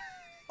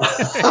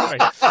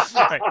 Right.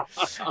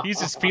 He's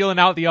just feeling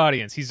out the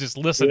audience. He's just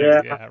listening.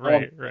 Yeah,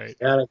 right.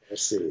 I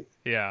see.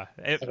 Yeah.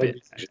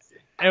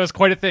 It was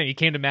quite a thing. He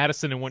came to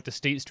Madison and went to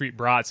State Street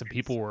Brats, and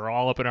people were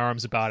all up in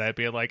arms about it,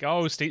 being like,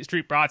 "Oh, State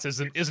Street Brats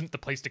isn't the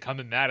place to come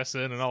in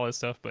Madison," and all this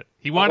stuff. But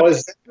he wanted.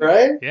 Was that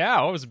right?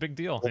 Yeah, it was a big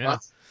deal. Yeah.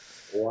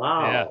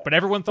 Wow. Yeah, but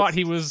everyone thought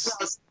he was.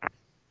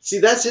 See,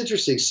 that's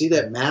interesting. See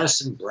that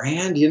Madison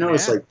brand?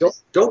 It's like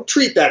don't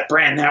treat that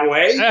brand that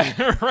way.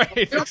 Right.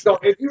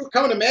 If you were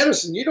coming to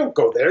Madison, you don't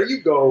go there.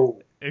 You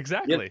go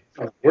exactly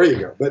where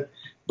you go.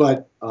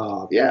 But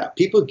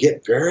people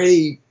get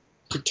very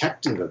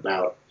protective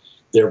about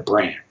their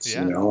brands.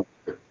 You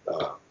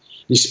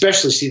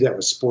especially see that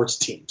with sports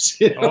teams.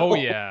 Oh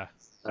yeah.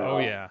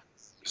 Yeah.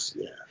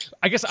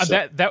 I guess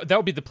that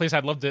would be the place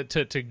I'd love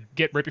to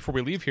get right before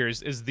we leave here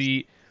is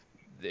the.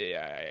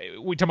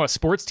 We talk about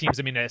sports teams.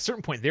 I mean, at a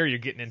certain point there, you're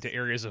getting into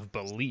areas of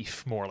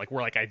belief more. Like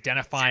we're like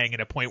identifying at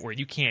a point where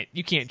you can't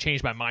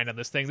change my mind on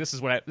this thing. This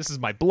is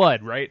my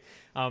blood, right?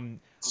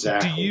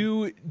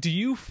 Exactly. Do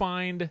you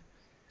find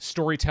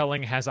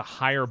storytelling has a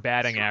higher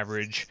batting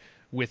average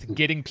with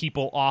getting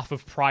people off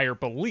of prior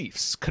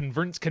beliefs,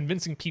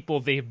 convincing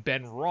people they've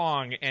been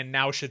wrong and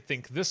now should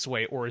think this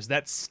way, or is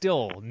that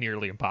still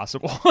nearly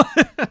impossible?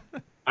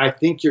 I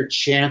think your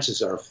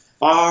chances are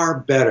far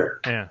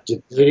better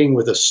debating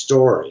with a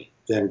story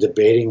than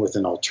debating with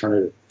an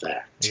alternative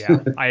fact. Yeah,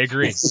 I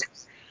agree.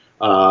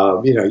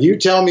 You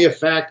tell me a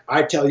fact,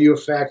 I tell you a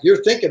fact.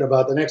 You're thinking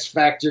about the next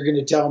fact you're going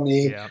to tell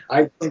me. Yeah.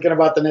 I'm thinking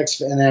about the next,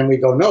 and then we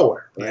go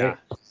nowhere, right? Yeah.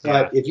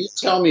 But if you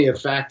tell me a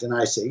fact and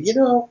I say,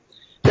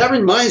 that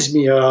reminds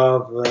me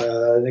of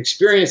an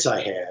experience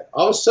I had,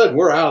 all of a sudden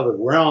we're out of the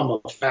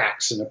realm of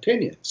facts and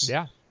opinions.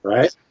 Yeah.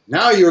 Right?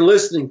 Now you're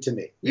listening to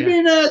me. You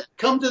may not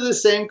come to the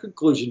same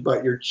conclusion,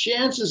 but your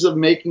chances of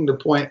making the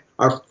point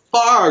are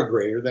far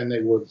greater than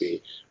they would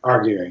be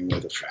arguing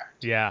with a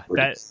fact. Yeah,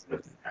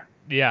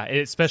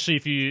 especially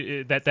if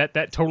you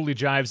that totally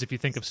jives if you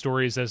think of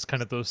stories as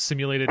kind of those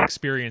simulated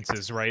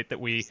experiences, right?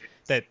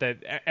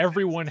 That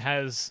everyone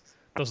has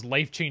those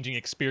life-changing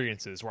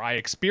experiences where I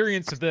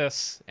experienced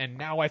this and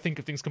now I think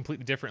of things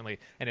completely differently.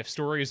 And if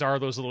stories are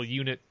those little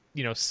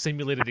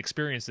simulated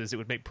experiences, it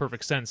would make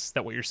perfect sense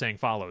that what you're saying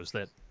follows.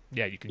 That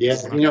you can. Yeah,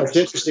 it's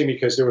interesting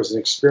because there was an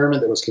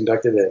experiment that was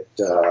conducted at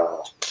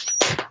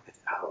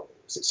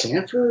was it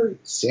Stanford?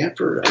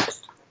 Stanford, I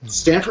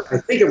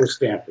think it was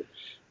Stanford.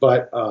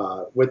 But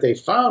what they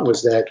found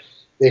was that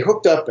they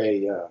hooked up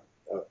a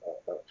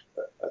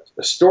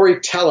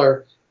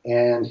storyteller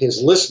and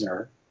his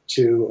listener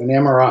to an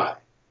MRI.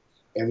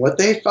 And what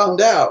they found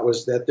out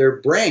was that their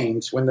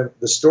brains, when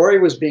the story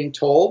was being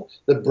told,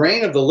 the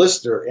brain of the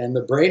listener and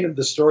the brain of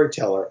the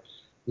storyteller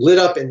lit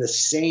up in the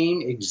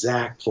same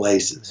exact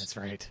places. That's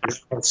right.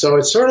 So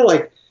it's sort of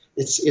like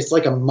it's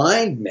like a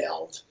mind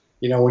meld,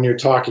 when you're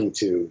talking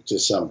to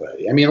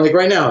somebody. I mean, like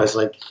right now, it's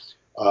like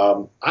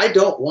I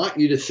don't want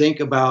you to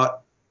think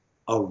about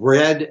a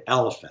red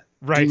elephant.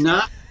 Right. Do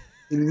not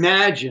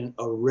imagine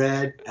a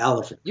red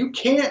elephant. You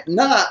can't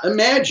not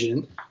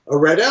imagine a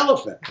red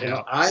elephant.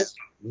 Yeah. I've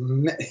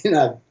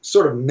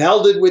sort of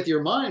melded with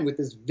your mind with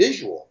this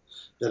visual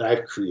that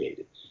I've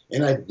created,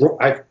 and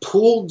I've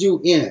pulled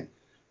you in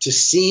to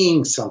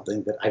seeing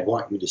something that I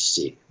want you to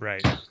see.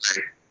 Right.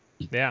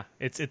 Yeah,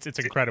 it's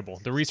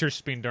incredible. The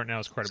research being done now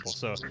is incredible.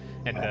 So,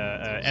 and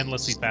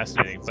endlessly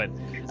fascinating. But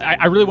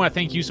I really want to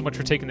thank you so much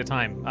for taking the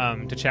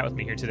time to chat with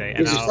me here today.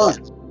 This is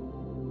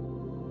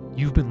fun.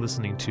 You've been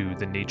listening to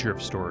The Nature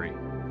of Story.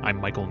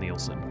 I'm Michael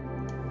Neelsen.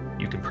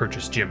 You can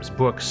purchase Jim's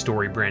book,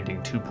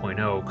 StoryBranding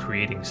 2.0,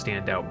 Creating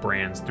Standout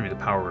Brands Through the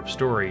Power of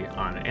Story,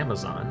 on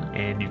Amazon.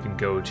 And you can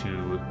go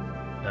to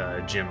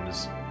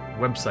Jim's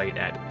website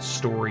at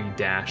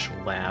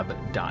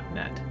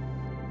story-lab.net.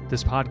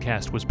 This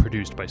podcast was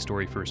produced by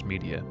StoryFirst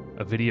Media,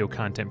 a video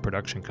content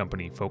production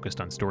company focused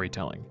on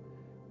storytelling.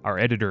 Our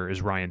editor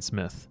is Ryan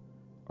Smith.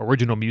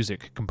 Original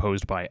music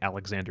composed by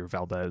Alexander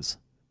Valdez.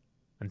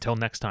 Until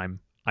next time,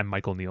 I'm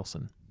Michael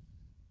Neelsen.